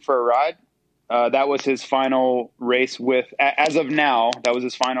looking for a ride. That was his final race as of now, that was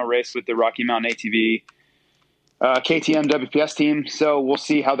his final race with the Rocky Mountain ATV KTM WPS team. So we'll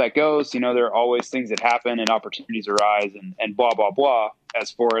see how that goes. There are always things that happen and opportunities arise and blah, blah, blah,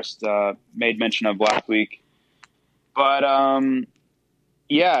 as Forrest made mention of last week. But,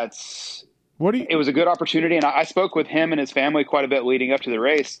 it was a good opportunity. And I spoke with him and his family quite a bit leading up to the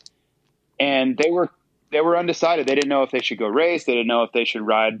race. And they were undecided. They didn't know if they should go race. They didn't know if they should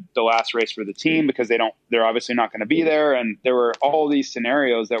ride the last race for the team because they're obviously not going to be there. And there were all these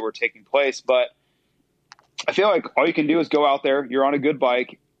scenarios that were taking place. But I feel like all you can do is go out there. You're on a good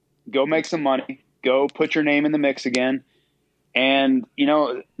bike. Go make some money. Go put your name in the mix again. And,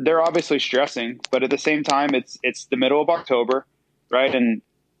 they're obviously stressing. But at the same time, it's the middle of October, right? And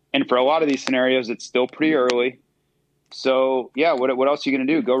for a lot of these scenarios, it's still pretty early. So, yeah, what else are you going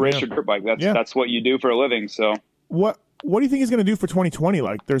to do? Go race your dirt bike. That's what you do for a living. So what do you think he's going to do for 2020?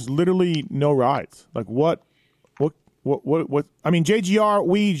 Like, there's literally no rides. Like, what? I mean, JGR,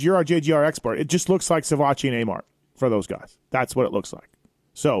 Weege, you're our JGR expert. It just looks like Savachi and Amart for those guys. That's what it looks like.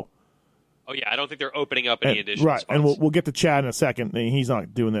 So. Oh, yeah, I don't think they're opening up any additional right, spots. and we'll get to Chad in a second. He's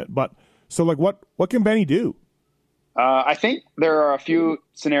not doing that. But, so, like, what can Benny do? I think there are a few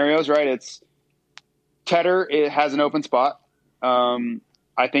scenarios, right? It's Tedder, it has an open spot.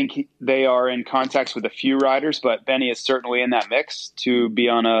 I think they are in contacts with a few riders, but Benny is certainly in that mix to be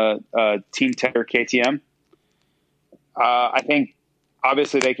on a Team Tedder KTM. I think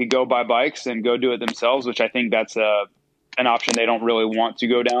obviously they could go buy bikes and go do it themselves, which I think that's an option they don't really want to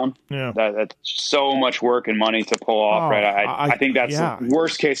go down. Yeah. That's so much work and money to pull off, right? I think that's the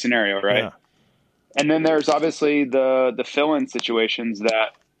worst case scenario, right? Yeah. And then there's obviously the fill-in situations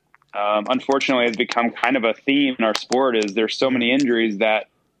that unfortunately has become kind of a theme in our sport. Is there's so many injuries that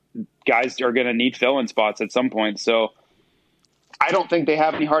guys are going to need fill-in spots at some point. So I don't think they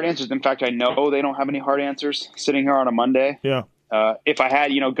have any hard answers. In fact, I know they don't have any hard answers sitting here on a Monday. Yeah. If I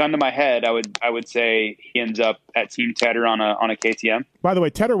had, gun to my head, I would say he ends up at Team Tedder on a KTM. By the way,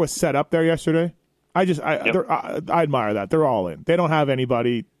 Tedder was set up there yesterday. I admire that. They're all in. They don't have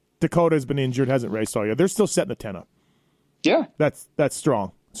anybody. Dakota's been injured, hasn't raced all year. They're still setting the 10 up. Yeah. That's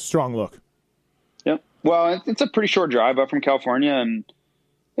strong. Strong look. Yep. Well, it's a pretty short drive up from California, and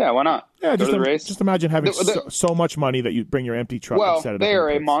yeah, why not? Yeah, go to the race. Just imagine having so much money that you bring your empty truck and set it up. Well, they are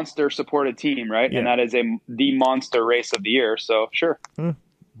a monster-supported team, right? Yeah. And that is the monster race of the year, so sure.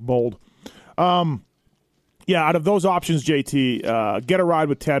 Bold. Yeah, out of those options, JT, get a ride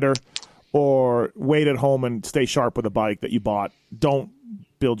with Tedder or wait at home and stay sharp with a bike that you bought. Don't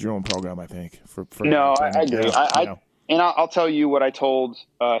build your own program, I think. No, I agree. And I'll tell you what I told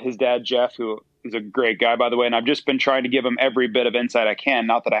his dad, Jeff, who is a great guy, by the way, and I've just been trying to give him every bit of insight I can,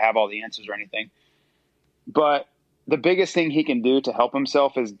 not that I have all the answers or anything. But the biggest thing he can do to help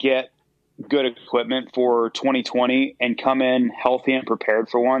himself is get good equipment for 2020 and come in healthy and prepared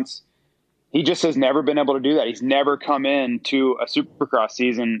for once. He just has never been able to do that. He's never come into a Supercross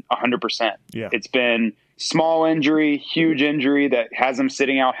season 100%. Yeah. It's been small injury, huge injury that has him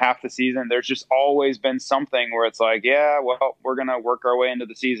sitting out half the season. There's just always been something where it's like, yeah, well, we're going to work our way into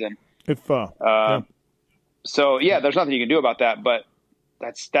the season. So, yeah, there's nothing you can do about that, but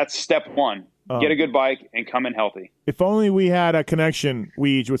that's step one. Get a good bike and come in healthy. If only we had a connection,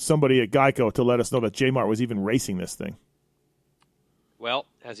 Weege, with somebody at Geico to let us know that J-Mart was even racing this thing. Well,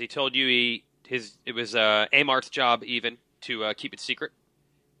 as he told you, it was Amart's job even to keep it secret,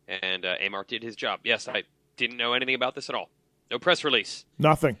 and Amart did his job. Yes, I didn't know anything about this at all. No press release.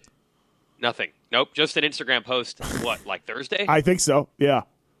 Nothing. Nope, just an Instagram post. What, like Thursday? I think so, yeah.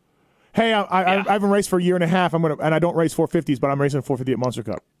 Hey, I haven't raced for a year and a half. And I don't race 450s, but I'm racing a 450 at Monster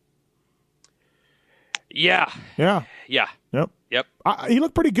Cup. Yeah. Yep. He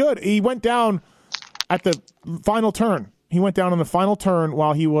looked pretty good. He went down at the final turn. He went down on the final turn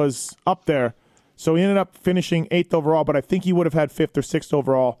while he was up there. So he ended up finishing 8th overall, but I think he would have had 5th or 6th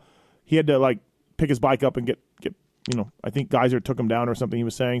overall. He had to pick his bike up and get I think Geyser took him down or something he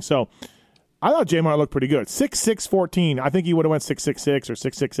was saying. So I thought J-Mart looked pretty good. 6.6.14. I think he would have went 6.66 or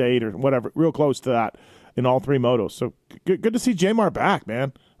 6.68 or whatever, real close to that in all three motos. So good to see J-Mart back,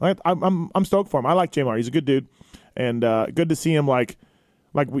 man. I'm stoked for him. I like J-Mart. He's a good dude, and good to see him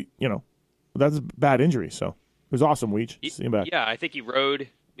that's a bad injury. So it was awesome, Weege, to see him back. Yeah, I think he rode.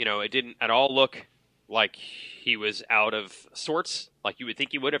 It didn't at all look like he was out of sorts, like you would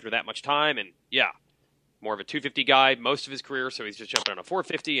think he would after that much time. And yeah, more of a 250 guy most of his career, so he's just jumping on a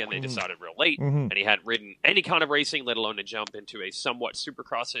 450, and they decided real late, and he hadn't ridden any kind of racing, let alone to jump into a somewhat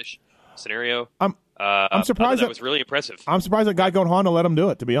supercross-ish scenario. I'm surprised that was really impressive. I'm surprised that Geico and Honda let him do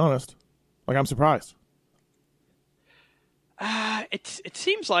it, to be honest. Like, I'm surprised. It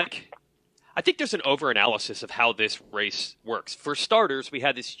seems like I think there's an over-analysis of how this race works. For starters, we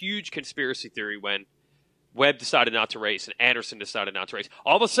had this huge conspiracy theory when Webb decided not to race and Anderson decided not to race.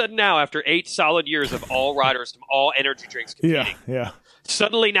 All of a sudden now, after 8 solid years of all riders from all energy drinks competing,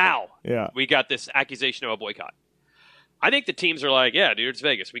 suddenly now we got this accusation of a boycott. I think the teams are like, yeah, dude, it's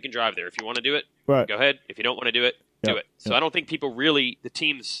Vegas. We can drive there. If you want to do it, go ahead. If you don't want to do it, do it. So I don't think people really, the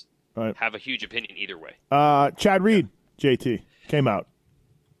teams have a huge opinion either way. Chad Reed, JT, came out.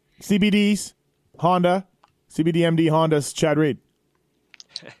 CBD's, Honda, CBDMD Honda's Chad Reed.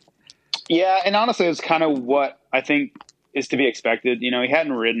 Yeah, and honestly, it was kind of what I think is to be expected. You know, he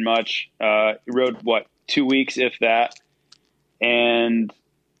hadn't ridden much. He rode, 2 weeks, if that. And,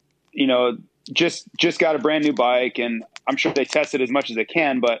 you know, just got a brand new bike, and I'm sure they tested as much as they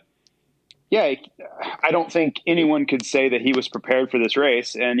can. But, yeah, I don't think anyone could say that he was prepared for this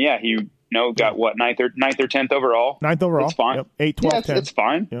race. And, yeah, he got, 9th or 10th overall. 9th overall. It's fine. Yep. 8, 12, 10. It's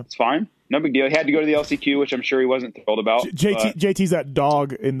fine. Yeah. It's fine. No big deal. He had to go to the LCQ, which I'm sure he wasn't thrilled about. JT's that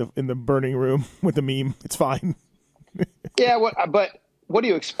dog in the burning room with the meme. It's fine. Yeah, but what do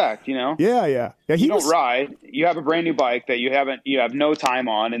you expect? You know? Yeah. You don't ride. You have a brand new bike that you have no time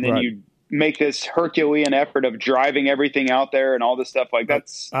on, and then you make this Herculean effort of driving everything out there and all this stuff. Like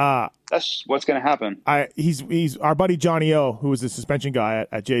that's what's going to happen. He's our buddy Johnny O, who was the suspension guy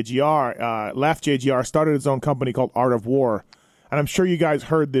at JGR. Left JGR, started his own company called Art of War, and I'm sure you guys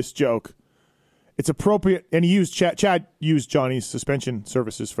heard this joke. It's appropriate, and he used Chad used Johnny's suspension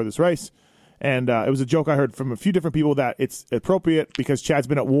services for this race, and it was a joke I heard from a few different people that it's appropriate because Chad's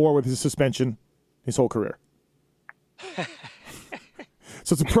been at war with his suspension his whole career.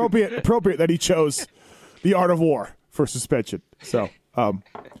 So it's appropriate that he chose the Art of War for suspension. So,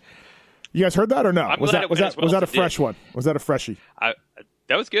 you guys heard that or no? Was that a fresh one? Was that a freshie?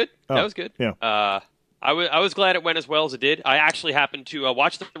 That was good. That was good. Yeah. I was glad it went as well as it did. I actually happened to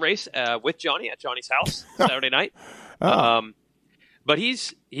watch the race with Johnny at Johnny's house Saturday night. But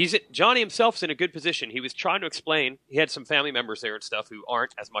Johnny himself's in a good position. He was trying to explain. He had some family members there and stuff who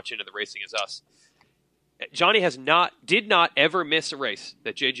aren't as much into the racing as us. Johnny did not ever miss a race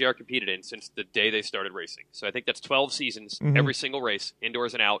that JGR competed in since the day they started racing. So I think that's 12 seasons, every single race,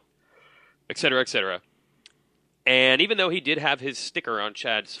 indoors and out, et cetera, et cetera. And even though he did have his sticker on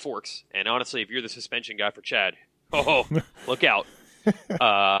Chad's forks, and honestly, if you're the suspension guy for Chad, look out.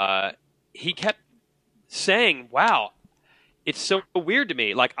 He kept saying, wow, it's so weird to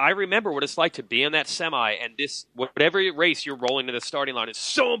me. Like, I remember what it's like to be in that semi, and whatever race you're rolling to the starting line is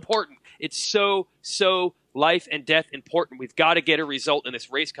so important. It's so life and death important. We've got to get a result in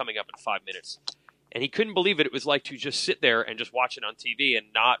this race coming up in 5 minutes. And he couldn't believe it. It was like to just sit there and just watch it on TV and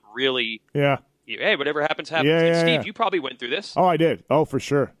not really... Yeah. Hey, whatever happens, happens. And Steve, you probably went through this. Oh, I did. Oh, for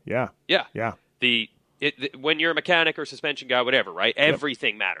sure. Yeah. Yeah. When you're a mechanic or suspension guy, whatever, right?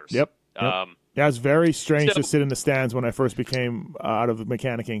 Everything matters. Yep. Yeah, it's very strange to sit in the stands when I first became out of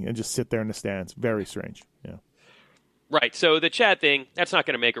mechanicking and just sit there in the stands. Very strange. Yeah. Right. So the Chad thing, that's not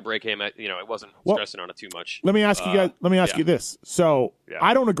going to make or break him. It wasn't stressing on it too much. Let me ask you guys. Let me ask you this. So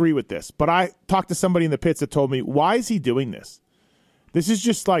I don't agree with this, but I talked to somebody in the pits that told me, why is he doing this? This is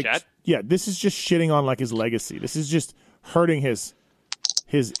just like, Chad? This is just shitting on like his legacy. This is just hurting his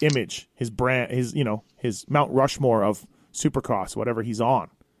image, his brand, his Mount Rushmore of Supercross, whatever he's on.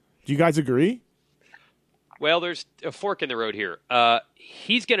 Do you guys agree? Well, there's a fork in the road here.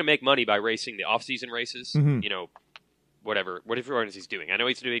 He's going to make money by racing the off-season races. Whatever he's doing. I know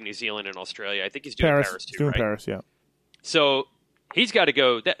he's doing New Zealand and Australia. I think he's doing Paris too, doing right? Paris, yeah. So he's got to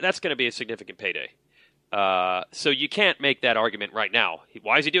go. That's going to be a significant payday. So you can't make that argument right now.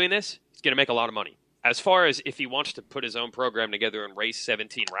 Why is he doing this? He's going to make a lot of money. As far as if he wants to put his own program together and race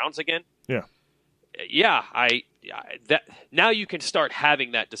 17 rounds again, now you can start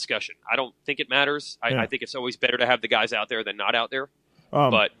having that discussion. I don't think it matters. I think it's always better to have the guys out there than not out there.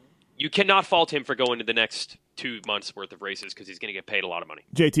 But you cannot fault him for going to the next 2 months worth of races because he's going to get paid a lot of money.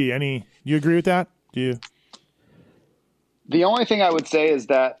 JT, you agree with that? Do you? The only thing I would say is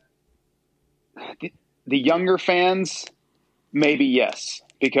that the younger fans, maybe yes,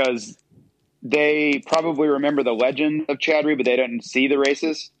 because they probably remember the legend of Chad Reed, but they didn't see the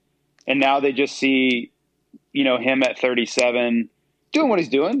races. And now they just see, him at 37 doing what he's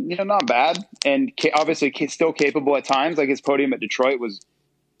doing, not bad. And obviously still capable at times. Like his podium at Detroit was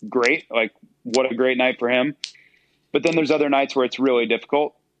great. Like what a great night for him. But then there's other nights where it's really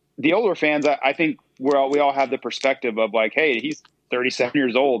difficult. The older fans, I think we all have the perspective of like, hey, he's 37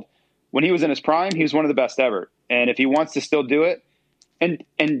 years old. When he was in his prime, he was one of the best ever. And if he wants to still do it, and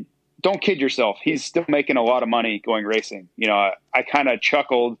don't kid yourself, he's still making a lot of money going racing. You know, I kind of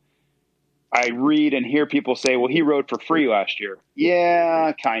chuckled. I read and hear people say, well, he rode for free last year.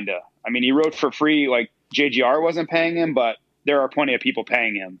 Yeah, kind of. I mean, he rode for free. Like JGR wasn't paying him, but there are plenty of people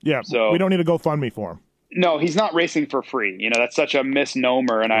paying him. Yeah, so we don't need to GoFundMe for him. No, he's not racing for free. You know, that's such a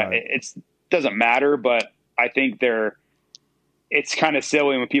misnomer, and right. It doesn't matter. But I think it's kind of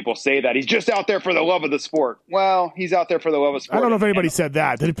silly when people say that he's just out there for the love of the sport. Well, he's out there for the love of sport. I don't know if anybody said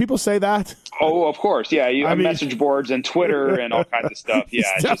that. Did people say that? Oh, of course. Yeah, you have message boards and Twitter and all kinds of stuff. Yeah,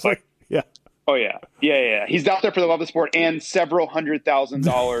 it's just like yeah. Oh yeah. He's out there for the love of the sport and several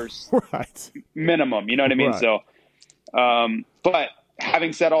 $100,000 right. minimum. You know what I mean? Right. So, but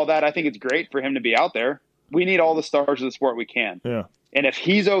having said all that, I think it's great for him to be out there. We need all the stars of the sport we can. Yeah. And if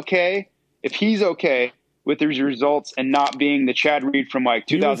he's okay with his results and not being the Chad Reed from like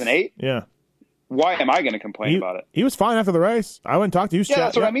 2008, why am I going to complain about it? He was fine after the race. I went and talked to him.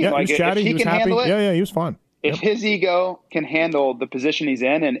 That's what I mean. Like, he was chatty. If he can handle it, yeah, he was fine. If his ego can handle the position he's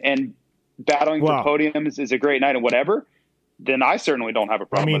in and battling for podiums is a great night and whatever, then I certainly don't have a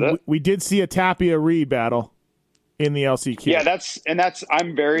problem with it. We did see a Tapia Reed battle in the LCQ. Yeah,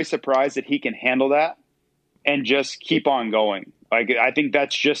 I'm very surprised that he can handle that and just keep on going. Like, I think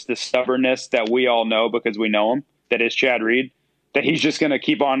that's just the stubbornness that we all know because we know him, that is Chad Reed, that he's just going to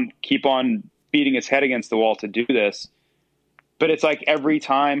keep on beating his head against the wall to do this. But it's like every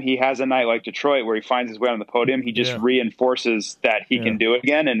time he has a night like Detroit where he finds his way on the podium, he just reinforces that he can do it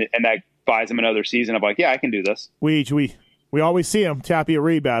again, and that buys him another season of like, yeah, I can do this. We always see him Tapia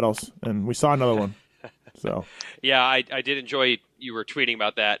Reed battles, and we saw another one. So yeah, I did enjoy you were tweeting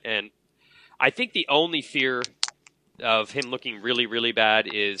about that, and I think the only fear of him looking really, really bad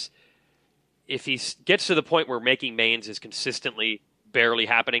is if he gets to the point where making mains is consistently barely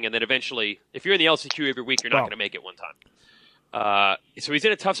happening, and then eventually, if you're in the LCQ every week, you're not going to make it one time. So he's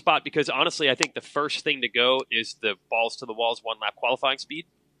in a tough spot because, honestly, I think the first thing to go is the balls to the walls one-lap qualifying speed.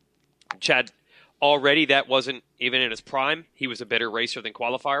 Chad, already that wasn't even in his prime. He was a better racer than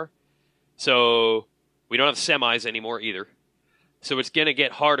qualifier. So we don't have semis anymore either. So it's going to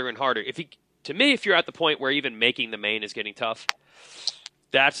get harder and harder. To me, if you're at the point where even making the main is getting tough,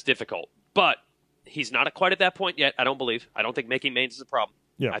 that's difficult. But he's not quite at that point yet, I don't believe. I don't think making mains is a problem.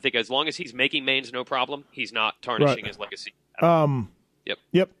 Yeah. I think as long as he's making mains, no problem, he's not tarnishing his legacy.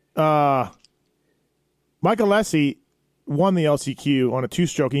 Yep. Michael Alessi won the LCQ on a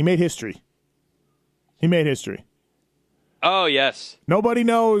two-stroke. He made history. Oh, yes. Nobody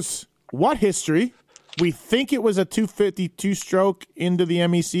knows what history. We think it was a 252 stroke into the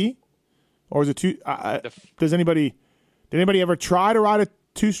MEC. Or was it two? Did anybody ever try to ride a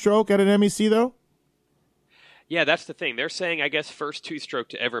two-stroke at an MEC, though? Yeah, that's the thing. They're saying, I guess, first two-stroke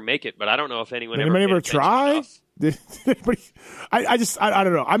to ever make it, but I don't know if anyone ever try. I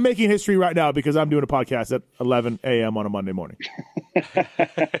don't know. I'm making history right now because I'm doing a podcast at 11 a.m. on a Monday morning.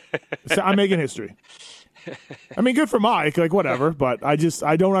 So I'm making history. I mean, good for Mike, like whatever. But I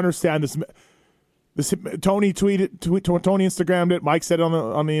don't understand this. Tony tweeted, Tony Instagrammed it. Mike said it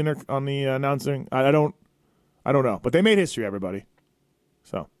on the announcing. I don't know. But they made history, everybody.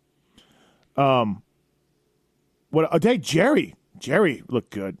 So, what a day, Jerry looked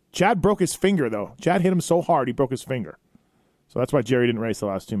good. Chad broke his finger, though. Chad hit him so hard, he broke his finger. So that's why Jerry didn't race the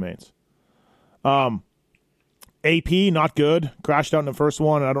last two mains. AP, not good. Crashed out in the first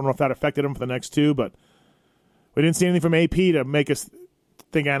one. I don't know if that affected him for the next two, but we didn't see anything from AP to make us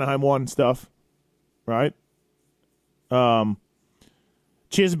think Anaheim won stuff. Right?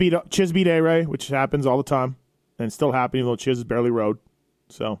 Chiz beat A-Ray, which happens all the time. And it's still happening, though Chiz barely rode.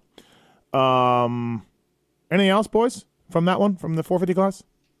 So, anything else, boys, from that one, from the 450 class?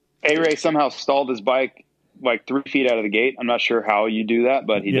 A-Ray somehow stalled his bike like 3 feet out of the gate. I'm not sure how you do that,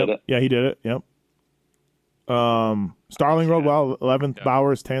 but he did it. Yeah, he did it. Yep. Starling rode well, 11th, yeah.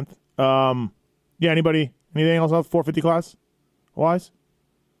 Bowers 10th. Anything else off 450 class wise?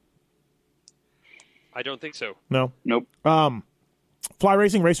 I don't think so. No. Nope. Fly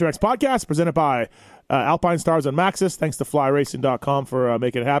Racing Racer X podcast presented by Alpine Stars on Maxxis. Thanks to flyracing.com for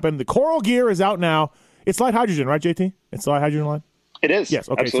making it happen. The Coral gear is out now. It's light hydrogen, right, JT? It's the light hydrogen line? It is. Yes.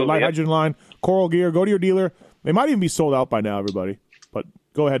 Okay. Absolutely, so light hydrogen line, Coral gear. Go to your dealer. They might even be sold out by now, everybody. But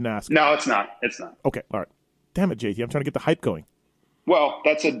go ahead and ask. No, it's not. It's not. Okay. All right. Damn it, JT. I'm trying to get the hype going. Well,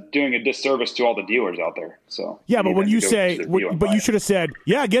 that's doing a disservice to all the dealers out there. So yeah, but when you say, you should have said,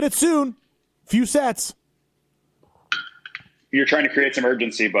 yeah, get it soon. Few sets. You're trying to create some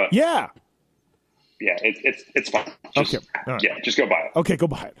urgency, but yeah, yeah, it's fine. Okay. All right. Yeah, just go buy it. Okay, go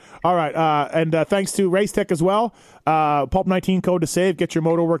buy it. All right. And thanks to Racetech as well. Pulp 19 code to save. Get your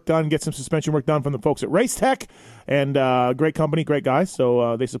motor work done. Get some suspension work done from the folks at Racetech. And great company, great guys.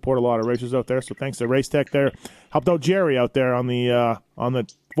 So they support a lot of racers out there. So thanks to Racetech there. Helped out Jerry out there on the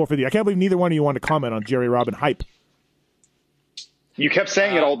 450. I can't believe neither one of you wanted to comment on Jerry Robin hype. You kept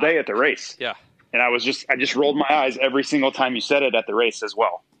saying it all day at the race. Yeah. And I just rolled my eyes every single time you said it at the race as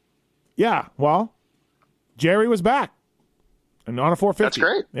well. Yeah, well, Jerry was back. And on a 450. That's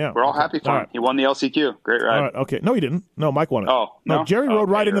great. Yeah. We're all happy for him. Right. He won the LCQ. Great ride. All right, okay. No, he didn't. No, Mike won it. Oh, no? Jerry rode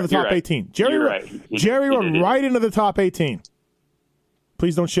right into the top 18. Jerry rode right into the top 18.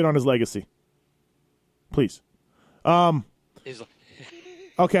 Please don't shit on his legacy. Please.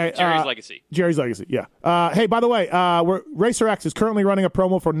 Okay. Jerry's legacy. Jerry's legacy, yeah. Hey, by the way, Racer X is currently running a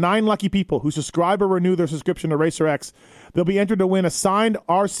promo for 9 lucky people who subscribe or renew their subscription to Racer X. They'll be entered to win a signed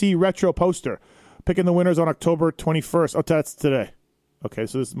RC Retro poster. Picking the winners on October 21st. Oh, that's today. Okay,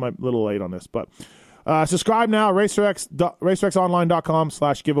 so this is a little late on this. But subscribe now,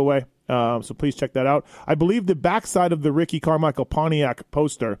 racerxonline.com/giveaway. So please check that out. I believe the backside of the Ricky Carmichael Pontiac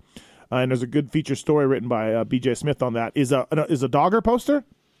poster, and there's a good feature story written by BJ Smith on that, is a Dogger poster.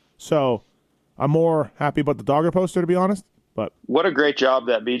 So I'm more happy about the Dogger poster, to be honest. But what a great job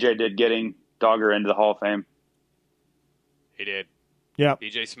that BJ did getting Dogger into the Hall of Fame. He did. Yeah.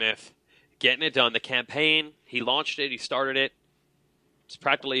 BJ Smith getting it done. The campaign, he launched it, he started it. It's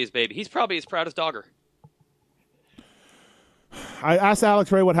practically his baby. He's probably as proud as Dogger. I asked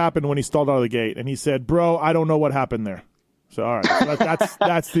Alex Ray what happened when he stalled out of the gate, and he said, "Bro, I don't know what happened there." So all right, so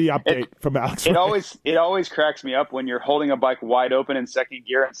that's the update from Alex Ray. It always cracks me up when you're holding a bike wide open in second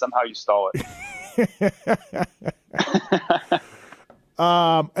gear and somehow you stall it.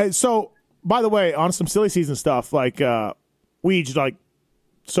 And so, by the way, on some silly season stuff, like Weege, like,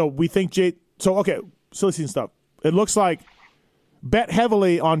 so we think okay, silly season stuff. It looks like bet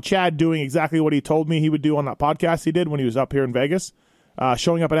heavily on Chad doing exactly what he told me he would do on that podcast he did when he was up here in Vegas,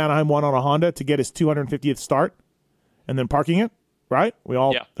 showing up at Anaheim 1 on a Honda to get his 250th start and then parking it, right? We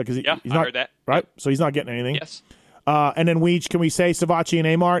all, because he's I not, heard that. right? So he's not getting anything. Yes. And then Weege, can we say Savachi and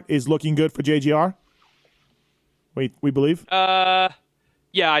Amart is looking good for JGR? We believe?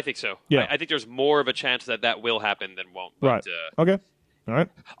 Yeah, I think so. Yeah. I think there's more of a chance that will happen than won't. But, Right. Okay. All right.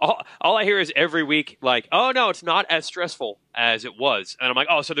 All I hear is every week, like, oh, no, it's not as stressful as it was. And I'm like,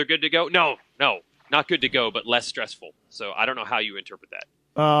 oh, so they're good to go? No, not good to go, but less stressful. So I don't know how you interpret that.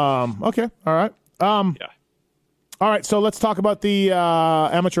 Okay. All right. Yeah. All right, so let's talk about the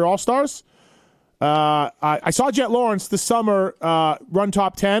Amateur All-Stars. I saw Jet Lawrence this summer run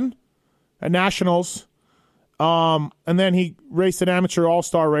top 10 at Nationals, and then he raced an Amateur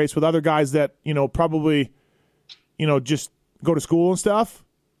All-Star race with other guys that, probably, just go to school and stuff.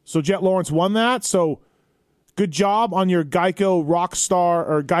 So Jet Lawrence won that, so good job on your Geico Rockstar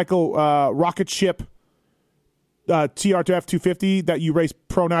or Geico rocket ship TR2F 250 that you raced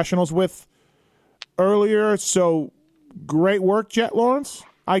Pro Nationals with earlier. So great work, Jet Lawrence,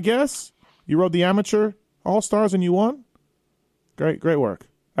 I guess. You rode the Amateur All-Stars and you won. Great work.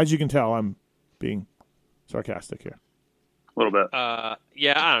 As you can tell, I'm being sarcastic here. A little bit.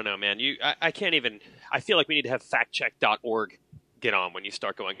 Yeah, I don't know, man. I can't even. I feel like we need to have factcheck.org get on when you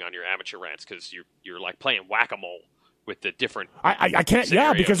start going on your amateur rants, because you're like playing whack-a-mole with the different. I can't. scenarios.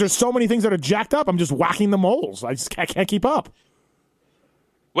 Yeah, because there's so many things that are jacked up. I'm just whacking the moles. I can't keep up.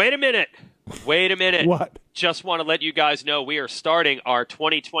 Wait a minute. What? Just want to let you guys know we are starting our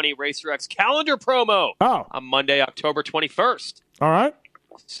 2020 Racer X calendar promo on Monday, October 21st. All right.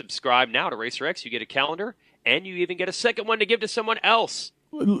 Subscribe now to Racer X. You get a calendar, and you even get a second one to give to someone else.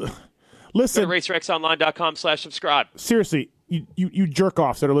 Listen. Go to racerxonline.com/subscribe. Seriously, you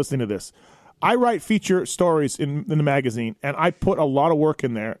jerk-offs that are listening to this. I write feature stories in the magazine, and I put a lot of work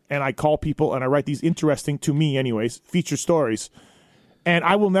in there, and I call people, and I write these interesting, to me anyways, feature stories. And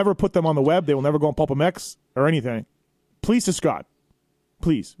I will never put them on the web. They will never go on Pulp MX or anything. Please subscribe.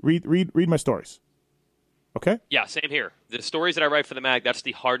 Please read my stories. Okay? Yeah, same here. The stories that I write for the mag, that's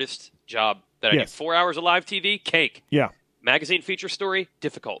the hardest job that I do. 4 hours of live TV, cake. Yeah. Magazine feature story,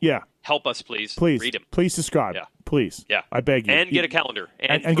 difficult. Yeah. Help us, please. Please. Read them. Please subscribe. Yeah. Please. Yeah. I beg you. And get a calendar.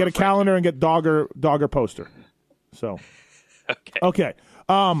 And get a calendar and get Dogger poster. So. Okay.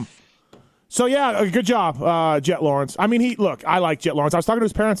 So, yeah, good job, Jet Lawrence. I mean, I like Jet Lawrence. I was talking to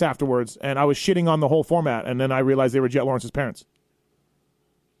his parents afterwards, and I was shitting on the whole format, and then I realized they were Jet Lawrence's parents.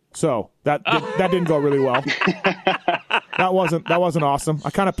 So that didn't go really well. That wasn't awesome. I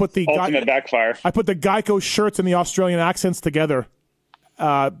kind of put the ultimate backfire. I put the Geico shirts and the Australian accents together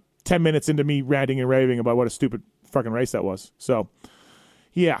 10 minutes into me ranting and raving about what a stupid fucking race that was. So,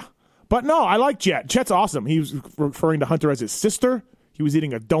 yeah. But no, I like Jet. Jet's awesome. He was referring to Hunter as his sister. He was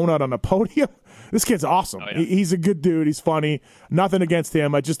eating a donut on a podium. This kid's awesome. Oh, yeah. He's a good dude. He's funny. Nothing against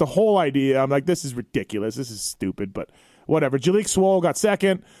him. Just the whole idea. I'm like, this is ridiculous. This is stupid, but whatever. Jalek Swoll got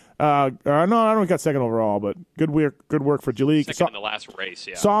second. No, I don't know. He got second overall, but good work for Jalek. Second in the last race,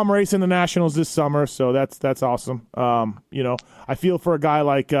 yeah. Saw him race in the Nationals this summer, so that's awesome. I feel for a guy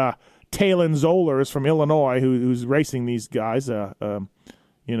like Talon Zollers from Illinois who's racing these guys.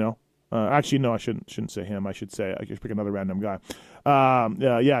 Actually, no, I shouldn't say him. I should pick another random guy.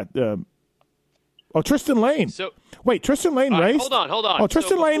 Tristan Lane. Wait, Tristan Lane raced? Hold on. Oh,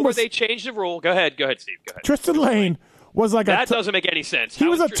 Tristan Lane was. They changed the rule. Go ahead, Steve. Go ahead. Tristan Lane was like that doesn't make any sense. He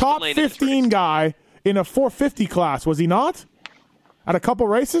was a top 15 guy in a 450 class, was he not? At a couple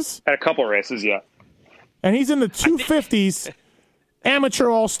races? At a couple races, yeah. And he's in the 250s, amateur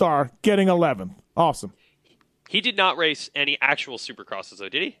all-star, getting 11th. Awesome. He did not race any actual Supercrosses, though,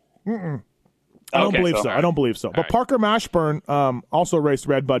 did he? I don't believe so. Right. I don't believe so. But right. Parker Mashburn also raced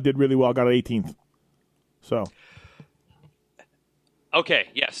Red Bud, did really well, got an 18th. So. Okay,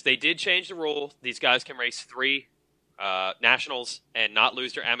 yes, they did change the rule. These guys can race 3 nationals and not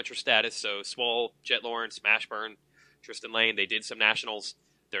lose their amateur status. So Swoll, Jet Lawrence, Mashburn, Tristan Lane, they did some nationals.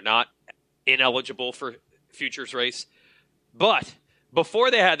 They're not ineligible for futures race. But before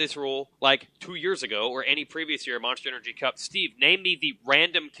they had this rule, like 2 years ago or any previous year, Monster Energy Cup, Steve, name me the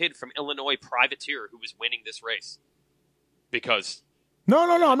random kid from Illinois privateer who was winning this race. Because No,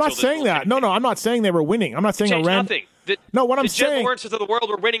 I'm not saying that. No, I'm not saying they were winning. I'm not saying a random. Nothing. What I'm the saying. Jet Lawrences of the world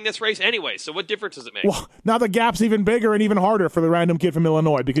were winning this race anyway. So what difference does it make? Well, now the gap's even bigger and even harder for the random kid from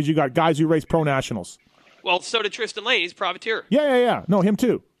Illinois because you got guys who race pro nationals. Well, so did Tristan Lane. He's a privateer. Yeah. No, him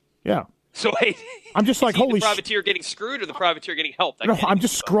too. Yeah. So hey, I'm just like, holy the privateer getting screwed or the privateer getting helped? No, I'm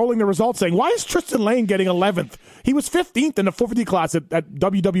just scrolling the results saying, why is Tristan Lane getting 11th? He was 15th in the 450 class at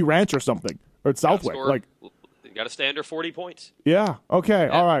WW Ranch or something, or at Southwick. You got to stay under 40 points. Yeah. Okay. Yeah.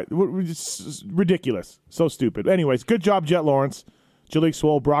 All right. It's ridiculous. So stupid. Anyways, good job, Jet Lawrence, Jalek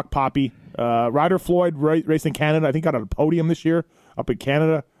Swoll, Brock Poppy, Ryder Floyd racing Canada. I think got on a podium this year up in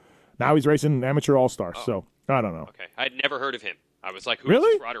Canada. Now he's racing amateur all-star. So I don't know. Okay. I'd never heard of him. I was like, who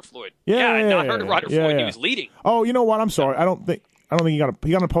really? is Ryder Floyd? I had not heard of Ryder Floyd. He was leading. Oh, you know what? I'm sorry. I don't think he got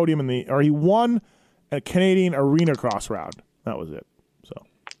on a podium he won a Canadian Arena Cross round. That was it. So,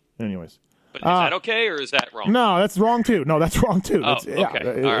 anyways. But is that okay or is that wrong? No, that's wrong too. Oh,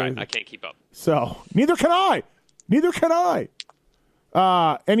 okay. All right. I can't keep up. So, neither can I.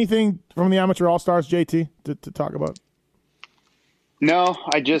 Anything from the Amateur All-Stars, JT, to talk about? No,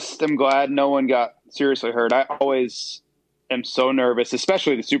 I just am glad no one got seriously hurt. I always am so nervous,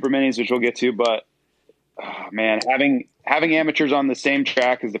 especially the Super Minis, which we'll get to. But, man, having amateurs on the same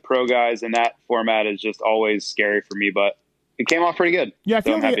track as the pro guys in that format is just always scary for me. But it came off pretty good. Yeah,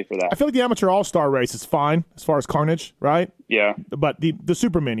 I'm happy for that. I feel like the Amateur All-Star race is fine as far as carnage, right? Yeah. But the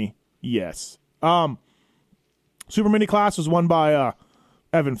Super Mini, yes. Super Mini class was won by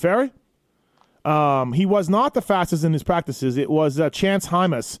Evan Ferry. He was not the fastest in his practices. It was Chance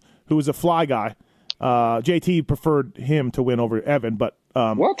Hymas, who was a fly guy. JT preferred him to win over Evan, but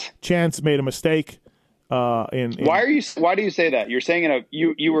what? Chance made a mistake. Why do you say that? You're saying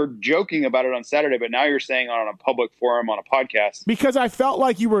you were joking about it on Saturday, but now you're saying on a public forum on a podcast. Because I felt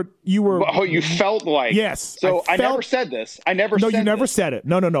like you were. Oh, you felt like. Yes. So I never said this. No, you never said it.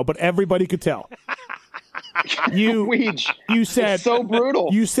 No. But everybody could tell. You said it's so brutal.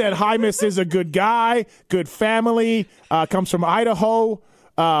 You said Hymas is a good guy, good family, comes from Idaho.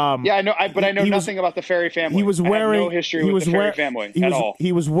 Yeah, I know, but I know nothing about the Ferry family. He was wearing I have no history with the Ferry family at all.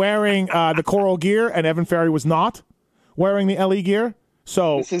 He was wearing the coral gear, and Evan Ferry was not wearing the LE gear.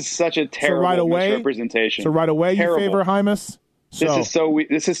 So this is such a terrible misrepresentation. So right away, you favor Hymas.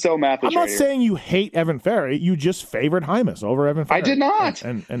 This is so mathish. I'm not saying you hate Evan Ferry. You just favored Hymas over Evan Ferry. I did not,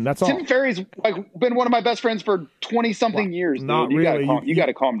 and that's all. Tim Ferry's been one of my best friends for 20-something years. Dude. Not really. You got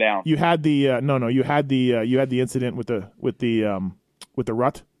to calm down. You had the You had the incident with the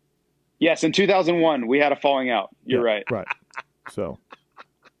rut. Yes, in 2001 we had a falling out. You're right. Right. So,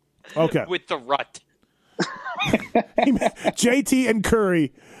 okay. With the rut. JT and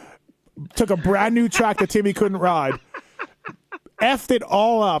Curry took a brand new track that Timmy couldn't ride, effed it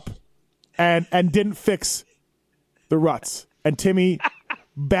all up, and didn't fix the ruts. And Timmy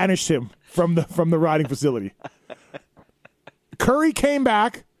banished him from the riding facility. Curry came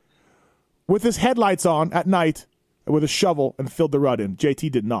back with his headlights on at night with a shovel and filled the rut in.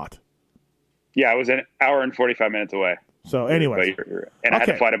 JT did not. Yeah, I was an hour and 45 minutes away. So anyway. I had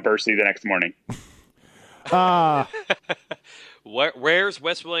to fly to Bercy the next morning. Where's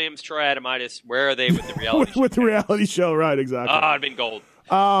Wes Williams, Troy Adamitis? Where are they with the reality show? With the reality show, right, exactly. It'd been gold.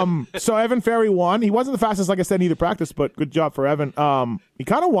 So Evan Ferry won. He wasn't the fastest, like I said, in either practice, but good job for Evan. He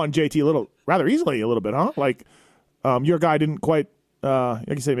kind of won JT rather easily a little bit, huh? Like, your guy didn't quite, like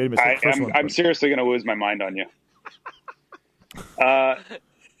you say, made a mistake. I'm seriously going to lose my mind on you.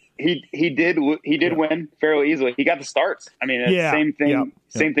 He did win fairly easily. He got the starts. I mean,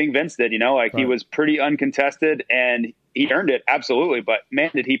 same thing Vince did, like he was pretty uncontested and he earned it. Absolutely. But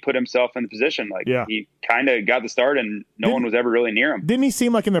man, did he put himself in the position. Like he kind of got the start and no one was ever really near him. Didn't he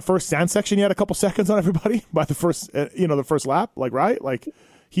seem like in the first sand section, he had a couple seconds on everybody by the first, the first lap, like, right? Like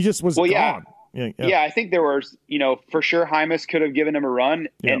he just was gone. Yeah. I think there was, for sure Hymas could have given him a run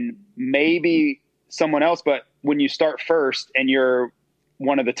and maybe someone else. But when you start first and you're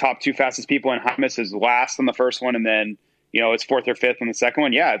one of the top two fastest people and Hymas is last on the first one and then, it's fourth or fifth on the second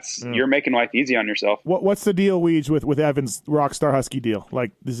one. Yeah, you're making life easy on yourself. What's the deal, Weege, with Evan's Rockstar Husky deal?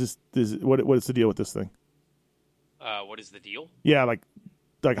 Like, what is the deal with this thing? What is the deal? Yeah, like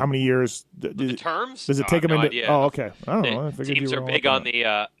how many years? The terms? Does it take him into? Idea. Oh, okay. I don't know. Teams are big on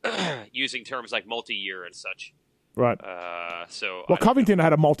the using terms like multi-year and such. Right. Well, Covington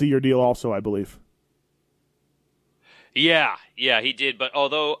had a multi-year deal also, I believe. Yeah, he did. But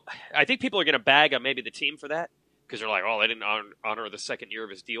although I think people are going to bag on maybe the team for that because they're like, they didn't honor the second year of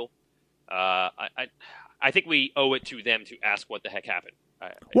his deal. I think we owe it to them to ask what the heck happened.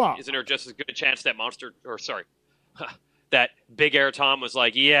 Isn't there just as good a chance that that Big Air Tom was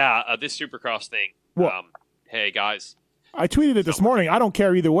like, this Supercross thing. Hey guys, I tweeted it this morning. I don't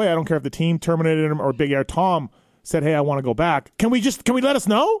care either way. I don't care if the team terminated him or Big Air Tom said, "Hey, I want to go back." Can we let us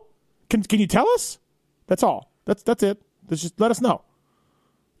know? Can you tell us? That's all. That's it. Just let us know.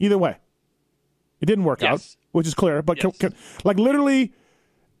 Either way, it didn't work out, which is clear. But like literally,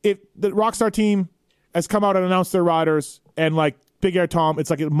 if the Rockstar team has come out and announced their riders, and like Big Air Tom, it's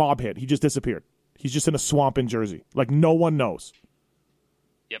like a mob hit. He just disappeared. He's just in a swamp in Jersey. Like no one knows.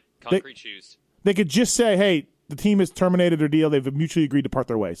 Yep, concrete shoes. They could just say, "Hey, the team has terminated their deal. They've mutually agreed to part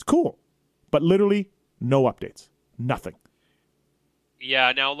their ways." Cool, but literally no updates. Nothing.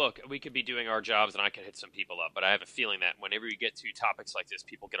 Yeah, now look, we could be doing our jobs and I could hit some people up, but I have a feeling that whenever you get to topics like this,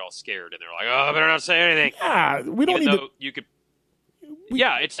 people get all scared and they're like, I better not say anything. Yeah, we don't need to... you could...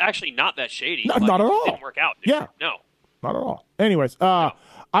 it's actually not that shady. Not at all. It didn't work out. Yeah. No. Not at all. Anyways, I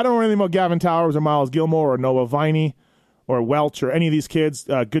don't know anything about Gavin Towers or Miles Gilmore or Noah Viney or Welch or any of these kids.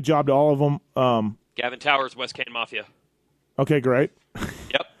 Good job to all of them. Gavin Towers, West Canton Mafia. Okay, great.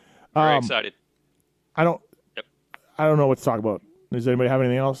 Yep. Very excited. I don't know what to talk about. Does anybody have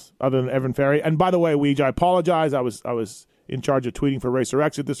anything else other than Evan Ferry? And by the way, Weege, I apologize. I was in charge of tweeting for Racer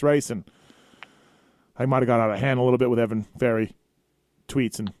X at this race, and I might have got out of hand a little bit with Evan Ferry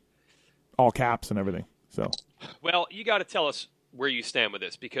tweets and all caps and everything. So, well, you got to tell us where you stand with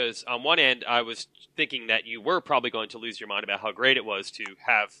this, because on one end, I was thinking that you were probably going to lose your mind about how great it was to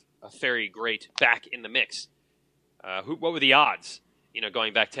have a Ferry great back in the mix. What were the odds,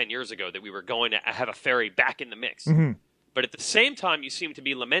 going back 10 years ago, that we were going to have a Ferry back in the mix? Mm-hmm. But at the same time, you seem to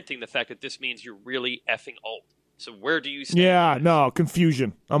be lamenting the fact that this means you're really effing old. So where do you stand? Yeah, no,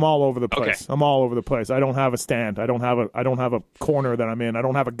 confusion. I'm all over the place. Okay. I'm all over the place. I don't have a stand. I don't have a corner that I'm in. I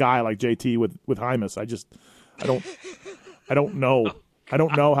don't have a guy like JT with Hymas. I don't know. I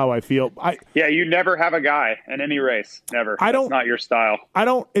don't know how I feel. You never have a guy in any race. Never. That's not your style.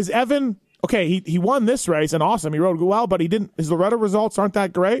 Is Evan okay? He won this race and awesome. He rode well, but he didn't. His Loretta results aren't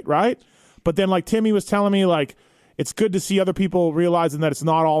that great, right? But then, like Timmy was telling me, like, it's good to see other people realizing that it's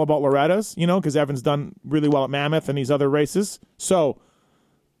not all about Loretta's, because Evan's done really well at Mammoth and these other races. So,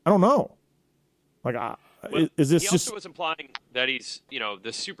 I don't know. Like, is this just... He also was implying that he's, the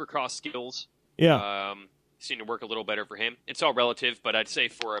Supercross skills seem to work a little better for him. It's all relative, but I'd say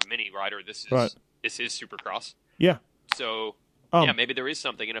for a mini rider, this is Supercross. Yeah. So, maybe there is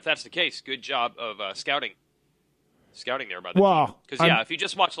something. And if that's the case, good job of scouting there about the team. Because, if you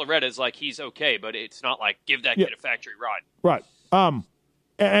just watch Loretta's, like, he's okay, but it's not like give that kid a factory ride. Right.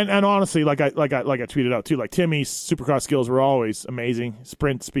 And honestly, like I tweeted out too, like Timmy's Supercross skills were always amazing.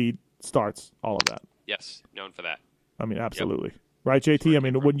 Sprint, speed, starts, all of that. Yes, known for that. I mean, absolutely. Yep. Right, JT? I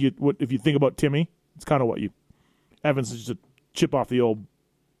mean, if you think about Timmy, it's kind of what Evans is just a chip off the old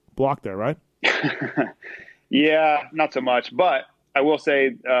block there, right? Yeah, not so much, but I will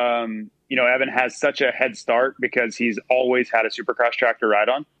say, Evan has such a head start because he's always had a Supercross track to ride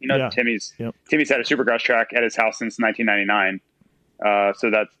on. Timmy's had a Supercross track at his house since 1999.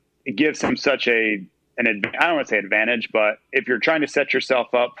 So it gives him such I don't want to say advantage, but if you're trying to set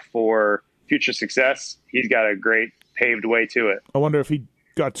yourself up for future success, he's got a great paved way to it. I wonder if he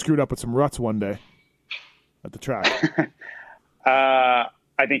got screwed up with some ruts one day at the track. I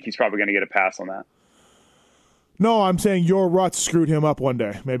think he's probably going to get a pass on that. No, I'm saying your ruts screwed him up one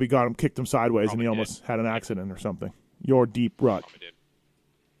day. Maybe kicked him sideways, Probably and he almost had an accident or something. Your deep rut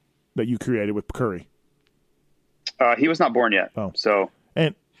that you created with Curry. He was not born yet. Oh. So.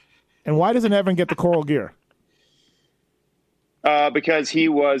 And why doesn't Evan get the coral gear? Because he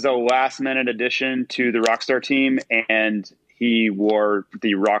was a last-minute addition to the Rockstar team, and he wore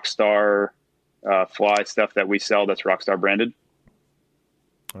the Rockstar fly stuff that we sell that's Rockstar branded.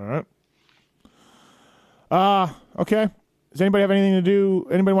 All right. Okay. Does anybody have anything to do?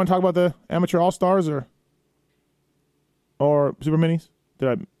 Anybody want to talk about the Amateur All-Stars or Super Minis?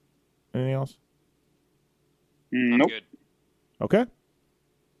 Anything else? Nope. Good. Okay.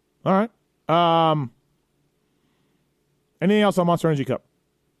 All right. Anything else on Monster Energy Cup?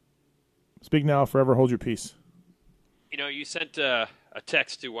 Speak now, forever hold your peace. You know, you sent a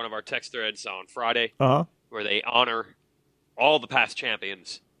text to one of our text threads on Friday Uh-huh. where they honor all the past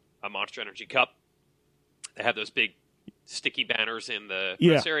champions of Monster Energy Cup. They have those big sticky banners in the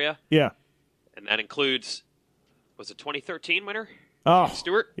press area. Yeah. And that includes, was it 2013 winner? Oh.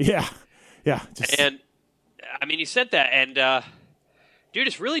 Stewart? Yeah. Yeah. And, I mean, he said that, and, dude,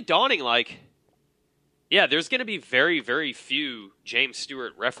 it's really dawning, like, yeah, there's going to be very, very few James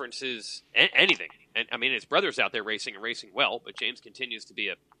Stewart references, anything. And, I mean, his brother's out there racing and racing well, but James continues to be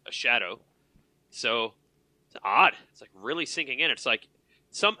a shadow. So, it's odd. It's, like, really sinking in. It's like,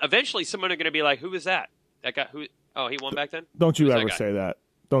 eventually someone are going to be like, who was that? That guy who? Oh, he won back then? Don't you Who's ever say that.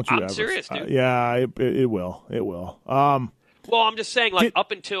 Don't you I'm ever. serious, dude. Yeah, it will. It will. Well, I'm just saying, like,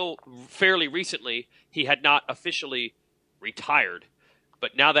 up until fairly recently, he had not officially retired.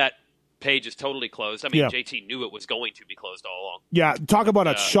 But now that page is totally closed, I mean, JT knew it was going to be closed all along. Yeah, talk about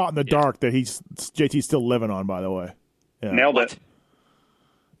a shot in the dark that JT's still living on, by the way. Yeah. Nailed it.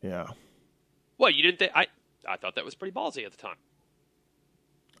 Yeah. Well, you didn't think... I thought that was pretty ballsy at the time.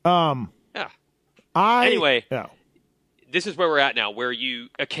 Yeah. Anyway, this is where we're at now, where you'll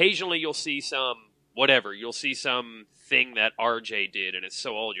see you'll see some thing that RJ did, and it's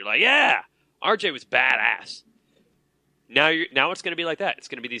so old, you're like, yeah, RJ was badass. Now it's going to be like that. It's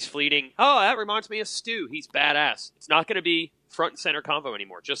going to be these fleeting, oh, that reminds me of Stu. He's badass. It's not going to be front and center convo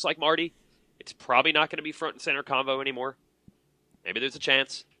anymore. Just like Marty, it's probably not going to be front and center convo anymore. Maybe there's a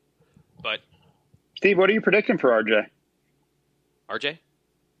chance, but... Steve, what are you predicting for RJ? RJ?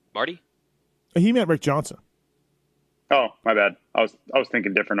 Marty? He meant Rick Johnson. Oh, my bad. I was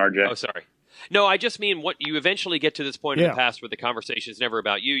thinking different RJ. Oh, sorry. No, I just mean what you eventually get to this point in the past where the conversation is never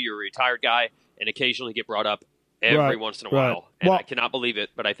about you. You're a retired guy and occasionally get brought up every once in a while. And I cannot believe it,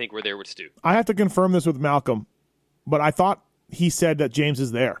 but I think we're there with Stu. I have to confirm this with Malcolm, but I thought he said that James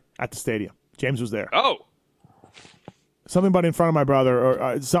is there at the stadium. James was there. Oh. Something about in front of my brother. Or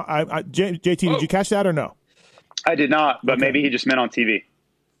JT, did you catch that or no? I did not, but maybe he just meant on TV.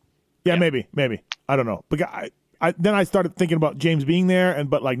 Yeah, maybe. I don't know. But then I started thinking about James being there,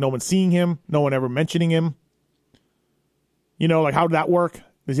 but like no one seeing him, no one ever mentioning him. You know, like how did that work?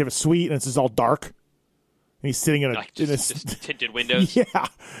 Does he have a suite and it's just all dark? And he's sitting in just tinted windows.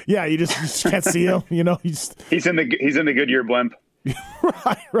 Yeah. You just can't see him. You know, he's in the Goodyear blimp.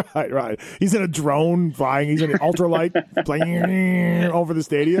 Right. He's in a drone flying. He's in an ultralight playing over the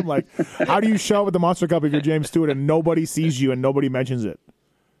stadium. Like, how do you show up at the Monster Cup if you're James Stewart and nobody sees you and nobody mentions it?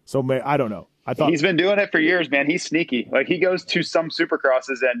 So I don't know. I thought he's been doing it for years, man. He's sneaky. Like he goes to some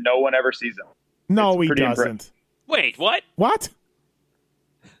Supercrosses and no one ever sees him. No, he doesn't. Wait, what? What?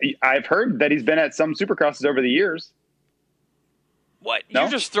 I've heard that he's been at some Supercrosses over the years. What? No?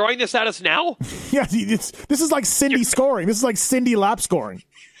 You're just throwing this at us now? Yeah, this is like Cindy scoring. This is like Cindy lap scoring.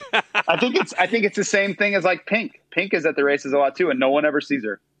 I think it's the same thing as like Pink. Pink is at the races a lot too, and no one ever sees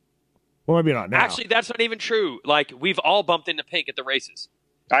her. Well, maybe not now. Actually, that's not even true. Like we've all bumped into Pink at the races.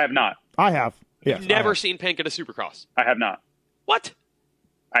 I have not. I have. Yes, You've never seen Pink at a Supercross. I have not. What?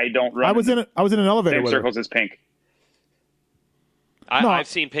 I don't run. I was in an elevator same with circles her. as Pink. I've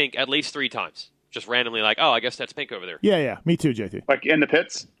seen Pink at least 3 times. Just randomly, like, oh, I guess that's Pink over there. Yeah. Me too, JT. Like in the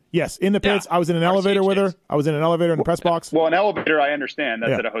pits. Yes, in the pits. Yeah. I was in an elevator with her. I was in an elevator in the press box. Well, an elevator, I understand.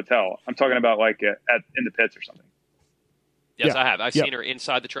 That's at a hotel. I'm talking about like in the pits or something. Yes, I have. I've seen her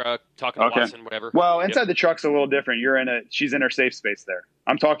inside the truck, talking to Watson, whatever. Well, inside the truck's a little different. She's in her safe space there.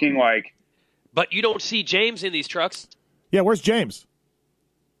 I'm talking like. But you don't see James in these trucks. Yeah, where's James?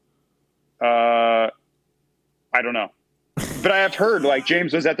 I don't know. But I have heard like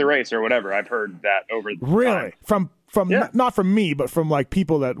James was at the race or whatever. I've heard that over the really time. from not from me, but from like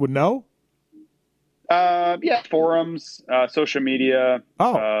people that would know. Forums, social media.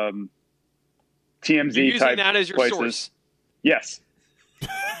 Oh. TMZ You're using type that as your places. source. Yes.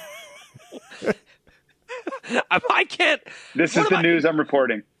 I can't. This is the news I'm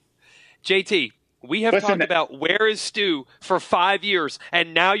reporting. JT, We have talked about where is Stu for 5 years,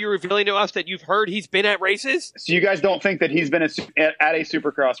 and now you're revealing to us that you've heard he's been at races? So you guys don't think that he's been at a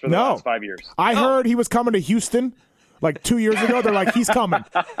Supercross for the last 5 years? I heard he was coming to Houston like 2 years ago. They're like, he's coming.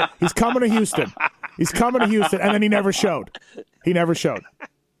 He's coming to Houston. He's coming to Houston. And then he never showed. He never showed.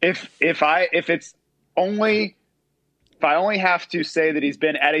 If I only have to say that he's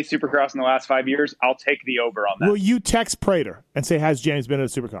been at a Supercross in the last 5 years, I'll take the over on that. Will you text Prater and say, has James been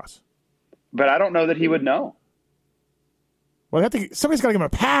at a Supercross? But I don't know that he would know. Well, somebody's got to give him a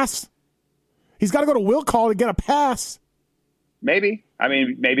pass. He's got to go to will call to get a pass. Maybe. I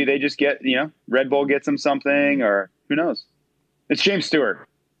mean, maybe they just get, Red Bull gets him something, or who knows? It's James Stewart.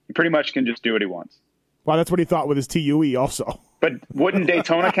 He pretty much can just do what he wants. Well, that's what he thought with his TUE also. But wouldn't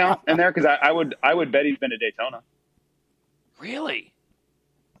Daytona count in there? Because I would bet he's been to Daytona. Really?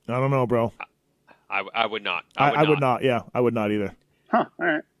 I don't know, bro. I would not. I would not. Yeah, I would not either. Huh. All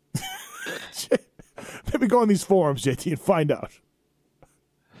right. Maybe go on these forums, JT, and find out.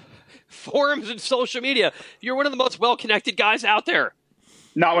 Forums and social media. You're one of the most well-connected guys out there.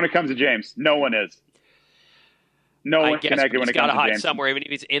 Not when it comes to James. No one is. No one connected when it comes to James. He's got to hide somewhere, even if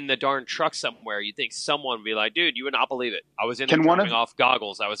he's in the darn truck somewhere. You'd think someone would be like, dude, you would not believe it. I was in there dropping off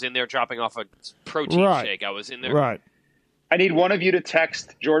goggles. I was in there dropping off a protein shake. I was in there. Right. I need one of you to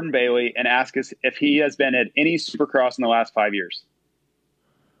text Jordan Bailey and ask us if he has been at any Supercross in the last 5 years.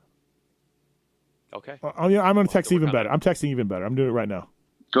 Okay. I'm going to text even better. I'm texting even better. I'm doing it right now.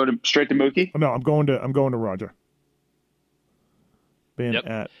 Straight to Mookie? No, I'm going to Roger. Been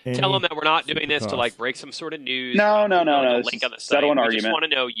at Tell him that we're not doing this to break some sort of news. No. Link on the site. Settle an argument. We just want to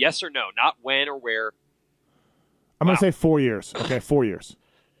know yes or no, not when or where. I'm going to say 4 years. Okay, 4 years.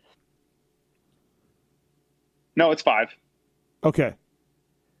 No, it's 5. Okay.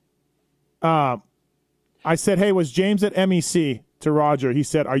 I said, hey, was James at MEC to Roger? He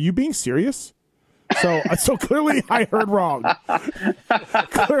said, are you being serious? So clearly I heard wrong.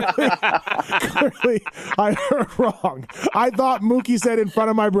 Clearly I heard wrong. I thought Mookie said in front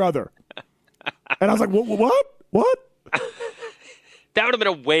of my brother. And I was like, what? That would have been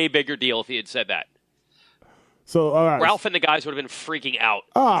a way bigger deal if he had said that. So, all right. Ralph and the guys would have been freaking out.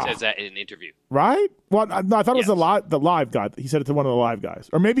 He says that in an interview. Right? Well, no, I thought it was the live guy. He said it to one of the live guys.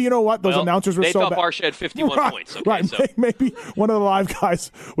 Or maybe, you know what? Those announcers were so bad. They thought Barsha had 51 points. Okay, right. So. Maybe one of the live guys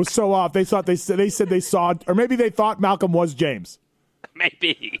was so off. They said they saw, or maybe they thought Malcolm was James.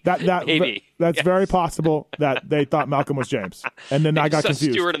 Maybe. Maybe. That's very possible that they thought Malcolm was James. And then I got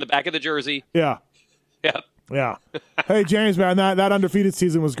confused. Stewart in the back of the jersey. Yeah. Yep. Yeah. Hey, James, man, that undefeated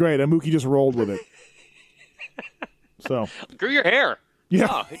season was great. And Mookie just rolled with it. So grew your hair. Yeah.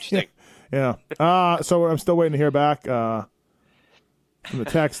 Oh, interesting. Yeah. So I'm still waiting to hear back from the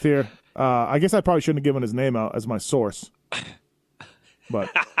text here. I guess I probably shouldn't have given his name out as my source. But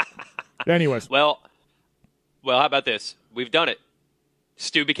anyways. Well, how about this? We've done it.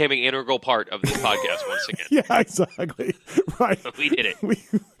 Stu became an integral part of this podcast once again. Yeah, exactly. Right. We did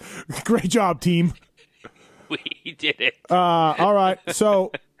it. Great job, team. We did it. All right.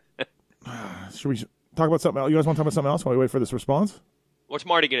 So should we talk about something else? You guys want to talk about something else while we wait for this response? What's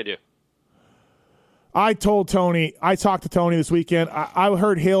Marty going to do? I talked to Tony this weekend. I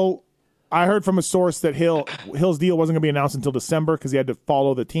heard from a source that Hill's deal wasn't going to be announced until December because he had to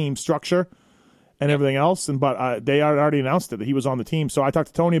follow the team structure and everything else. But they had already announced it that he was on the team. So I talked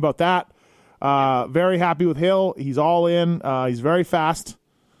to Tony about that. Very happy with Hill. He's all in. He's very fast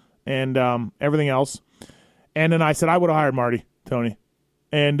and everything else. And then I said I would have hired Marty, Tony.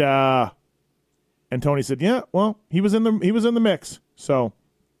 And Tony said, "Yeah, well, he was in the mix." So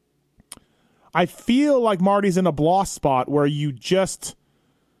I feel like Marty's in a Bloss spot where you just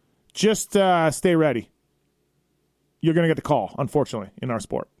stay ready. You're going to get the call, unfortunately, in our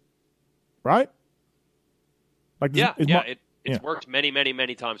sport, right? Like, it's worked many, many,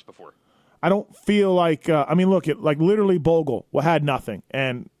 many times before. I don't feel like look at literally Bogle had nothing,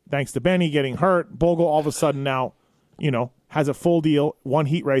 and thanks to Benny getting hurt, Bogle all of a sudden now, has a full deal, won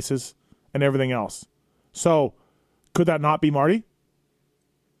heat races, and everything else. So, could that not be Marty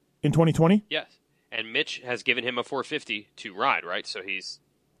in 2020? Yes, and Mitch has given him a 450 to ride, right? So he's.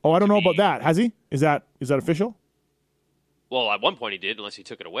 Oh, I don't know about that. Has he? Is that official? Well, at one point he did, unless he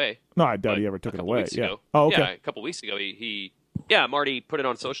took it away. No, I doubt he ever took it away. Yeah. Ago. Oh, okay. Yeah, a couple weeks ago, Marty put it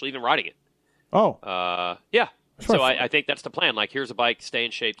on social, even riding it. Oh. Yeah. So I think that's the plan. Like, here's a bike, stay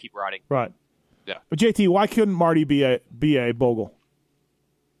in shape, keep riding. Right. Yeah. But JT, why couldn't Marty be a Bogle?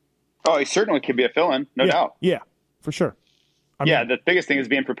 Oh, he certainly could be a fill-in, no doubt. Yeah, for sure. The biggest thing is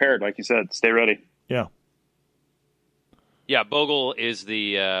being prepared, like you said. Stay ready. Yeah. Yeah, Bogle is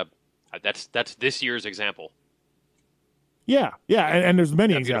the that's this year's example. Yeah, and there's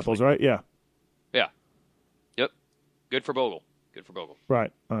many examples, right? Yeah. Good for Bogle. Good for Bogle.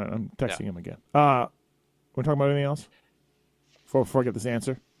 Right. All right. I'm texting him again. We're talking about anything else before I get this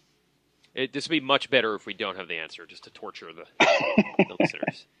answer. This would be much better if we don't have the answer, just to torture the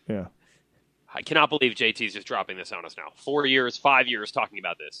listeners. Yeah. I cannot believe JT's just dropping this on us now. 4 years, 5 years talking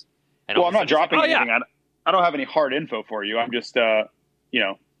about this. And well, I'm not dropping anything. Yeah. I don't have any hard info for you. I'm just,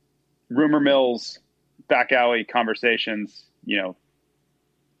 rumor mills, back alley conversations,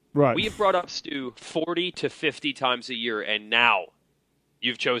 Right. We have brought up Stu 40 to 50 times a year, and now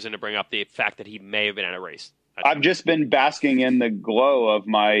you've chosen to bring up the fact that he may have been at a race. I've just been basking in the glow of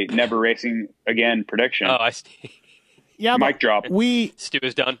my never racing again prediction. Oh, I see. Yeah, Mic drop. Stu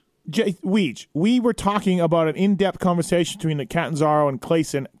is done. We were talking about an in-depth conversation between the Catanzaro and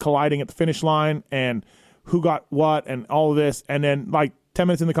Clayson colliding at the finish line and who got what and all of this. And then, like, 10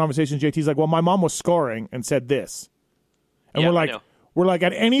 minutes in the conversation, JT's like, well, my mom was scoring and said this. And we're like,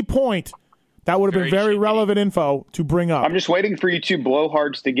 at any point, that would have been very relevant info to bring up. I'm just waiting for you two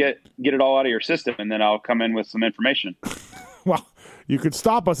blowhards to get it all out of your system, and then I'll come in with some information. Well, you could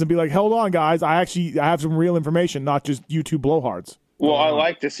stop us and be like, hold on, guys. I have some real information, not just you two blowhards. Well, I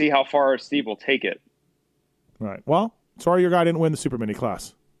like to see how far Steve will take it. Right. Well, sorry your guy didn't win the Super Mini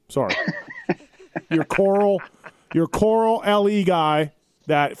class. Sorry. your Coral LE guy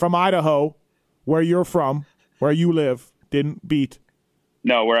that from Idaho, where you're from, where you live, didn't beat.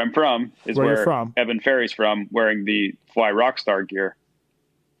 No, where I'm from is where where you're from. Evan Ferry's from, wearing the Fly Rockstar gear.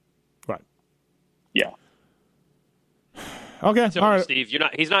 Right. Yeah. Okay. So, all right. Steve,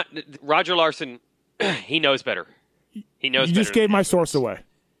 he's not Roger Larson. He knows better. He knows You better. just gave my source away.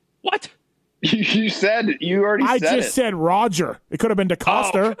 What? You already said it. I just said Roger. It could have been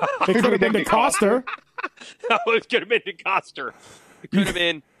DeCoster. Oh. It could have been DeCoster. It could have been DeCoster. It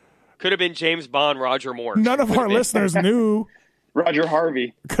could have been James Bond, Roger Moore. None of our listeners knew. Roger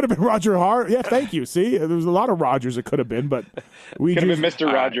Harvey. Could have been Roger Harvey. Yeah, thank you. See, there was a lot of Rogers it could have been, but we Could have just, been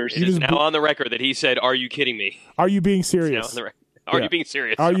Mr. Rogers. It is now on the record that he said, "Are you kidding me?" Are you being It's now serious? on the record. Are you being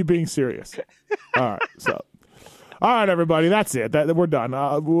serious? Are you being serious? All right. So, all right, everybody. That's it. We're done.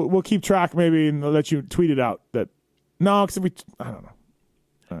 We'll keep track maybe and let you tweet it out. I don't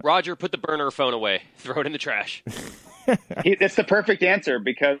know. Roger, put the burner phone away. Throw it in the trash. It's the perfect answer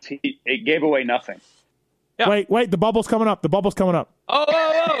because it gave away nothing. Yeah. Wait. The bubble's coming up.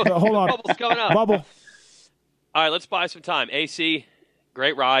 Oh. Hold on. Bubble's coming up. Bubble. All right, let's buy some time. AC,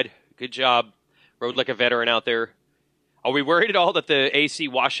 great ride. Good job. Rode like a veteran out there. Are we worried at all that the AC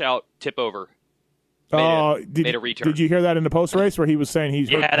washout tip over made a return? Did you hear that in the post race where he was saying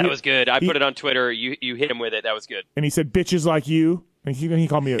that was good. I put it on Twitter. You hit him with it. That was good. And he said bitches like you. And he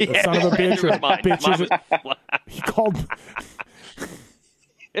called me a son of a bitch. Or bitches. He called.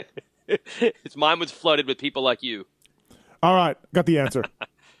 His mind was flooded with people like you. All right, got the answer.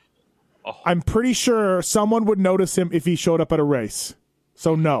 I'm pretty sure someone would notice him if he showed up at a race.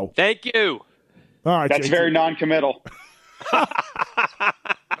 So no. Thank you. All right, that's JT. very non-committal.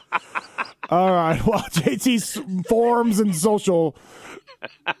 All right. Well, JT's forums and social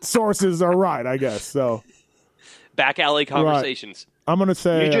sources are right, I guess. So back alley conversations. Right. I'm gonna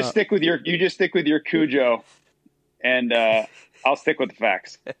say you just stick with your Cujo, and I'll stick with the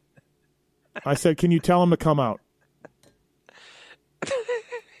facts. I said, can you tell him to come out?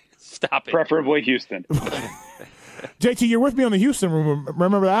 Stop it. Preferably Houston. JT, you're with me on the Houston rumor.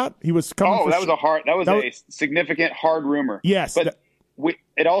 Remember that? He was coming. Oh, that was a significant hard rumor. Yes, but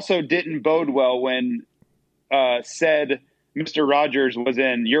it also didn't bode well when said Mr. Rogers was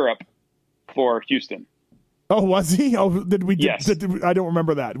in Europe for Houston. Oh, was he? Oh, did we? Yes. I don't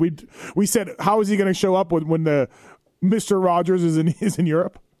remember that. We said, how is he going to show up when the Mr. Rogers is in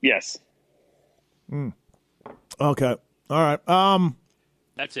Europe? Yes. Okay. All right.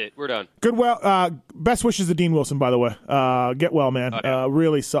 That's it. We're done. Good. Well, best wishes to Dean Wilson, by the way. Get well, man.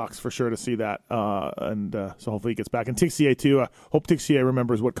 Really sucks for sure to see that. And so hopefully he gets back. And Tixier, too. Hope Tixier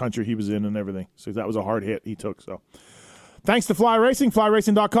remembers what country he was in and everything. So that was a hard hit he took. So thanks to Fly Racing,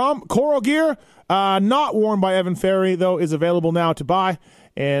 flyracing.com. Coral gear, not worn by Evan Ferry, though, is available now to buy.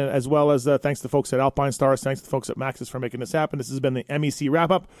 And as well as thanks to folks at Alpine Stars. Thanks to folks at Maxxis for making this happen. This has been the MEC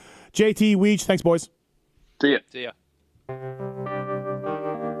wrap-up. JT, Weege, thanks, boys. See ya. See ya.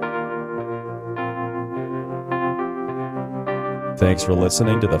 Thanks for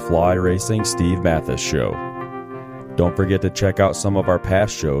listening to the Fly Racing Steve Mathis Show. Don't forget to check out some of our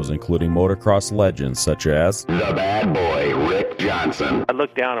past shows, including motocross legends such as The Bad Boy, Rick Johnson. I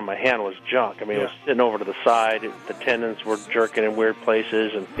looked down and my hand was junk. I mean, it was sitting over to the side. The tendons were jerking in weird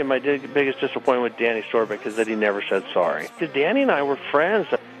places. And my biggest disappointment with Danny Sorbeck is that he never said sorry. Danny and I were friends.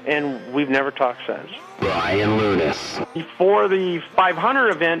 and we've never talked since. Brian Lunas. Before the 500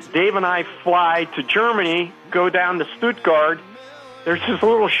 event, Dave and I fly to Germany, go down to Stuttgart. There's this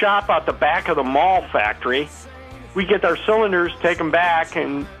little shop out the back of the mall factory. We get our cylinders, take them back,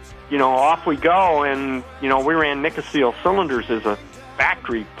 and, off we go. And, we ran Nicosil cylinders as a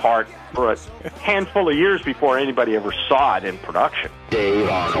factory part for a handful of years before anybody ever saw it in production. Dave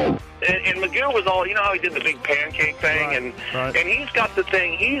Arnold. And Magoo was all, how he did the big pancake thing, and he's got the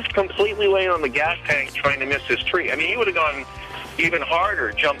thing, he's completely laying on the gas tank trying to miss his tree. I mean, he would have gone even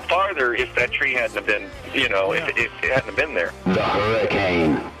harder, jumped farther if that tree hadn't have been, if it hadn't have been there. The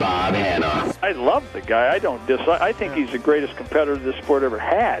Hurricane, Bob Hanna. I love the guy. I don't dislike. I think he's the greatest competitor this sport ever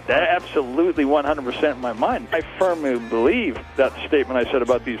had. That absolutely 100% in my mind. I firmly believe that statement I said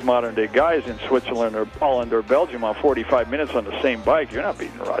about these modern-day guys in Switzerland or Holland or Belgium on 45 minutes on the same bike. You're not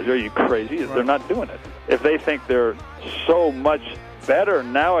beating Roger. Are you crazy? They're not doing it. If they think they're so much better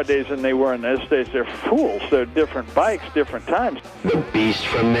nowadays than they were in those days, they're fools. They're different bikes, different times. The Beast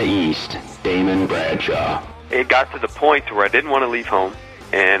from the East, Damon Bradshaw. It got to the point to where I didn't want to leave home,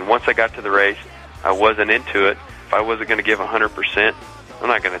 and once I got to the race, I wasn't into it. If I wasn't going to give 100%, I'm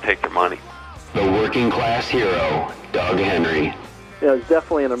not going to take their money. The working class hero, Doug Henry. It was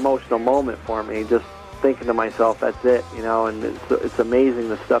definitely an emotional moment for me, just thinking to myself, that's it, and it's amazing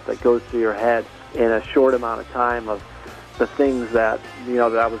the stuff that goes through your head in a short amount of time of the things that,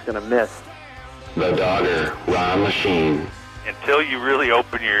 that I was going to miss. The Dogger, Ron Lachine. Until you really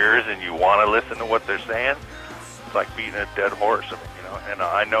open your ears and you want to listen to what they're saying, it's like beating a dead horse. I mean, and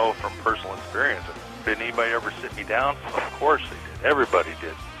I know from personal experience, did anybody ever sit me down? Of course they did. Everybody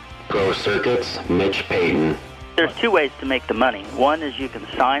did. Pro Circuits, Mitch Payton. There's two ways to make the money. One is you can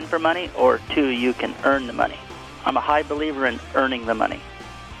sign for money, or two, you can earn the money. I'm a high believer in earning the money.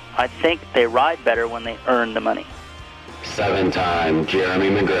 I think they ride better when they earn the money. 7-time Jeremy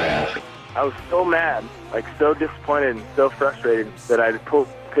McGrath. I was so mad, so disappointed and so frustrated that I pulled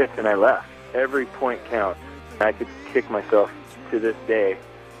pitch and I left. Every point counts. I could kick myself to this day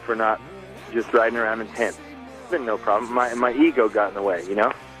for not just riding around in 10th. It's been no problem. My ego got in the way,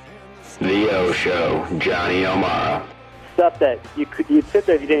 The O Show, Johnny O'Mara. Stuff that you'd sit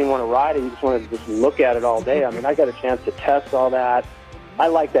there if you didn't even want to ride it, you just wanted to just look at it all day. I mean, I got a chance to test all that. I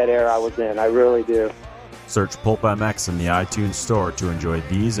like that era I was in. I really do. Search Pulp MX in the iTunes store to enjoy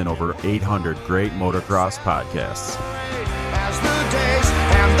these and over 800 great motocross podcasts. As the days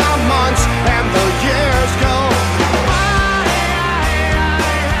and the months and the years go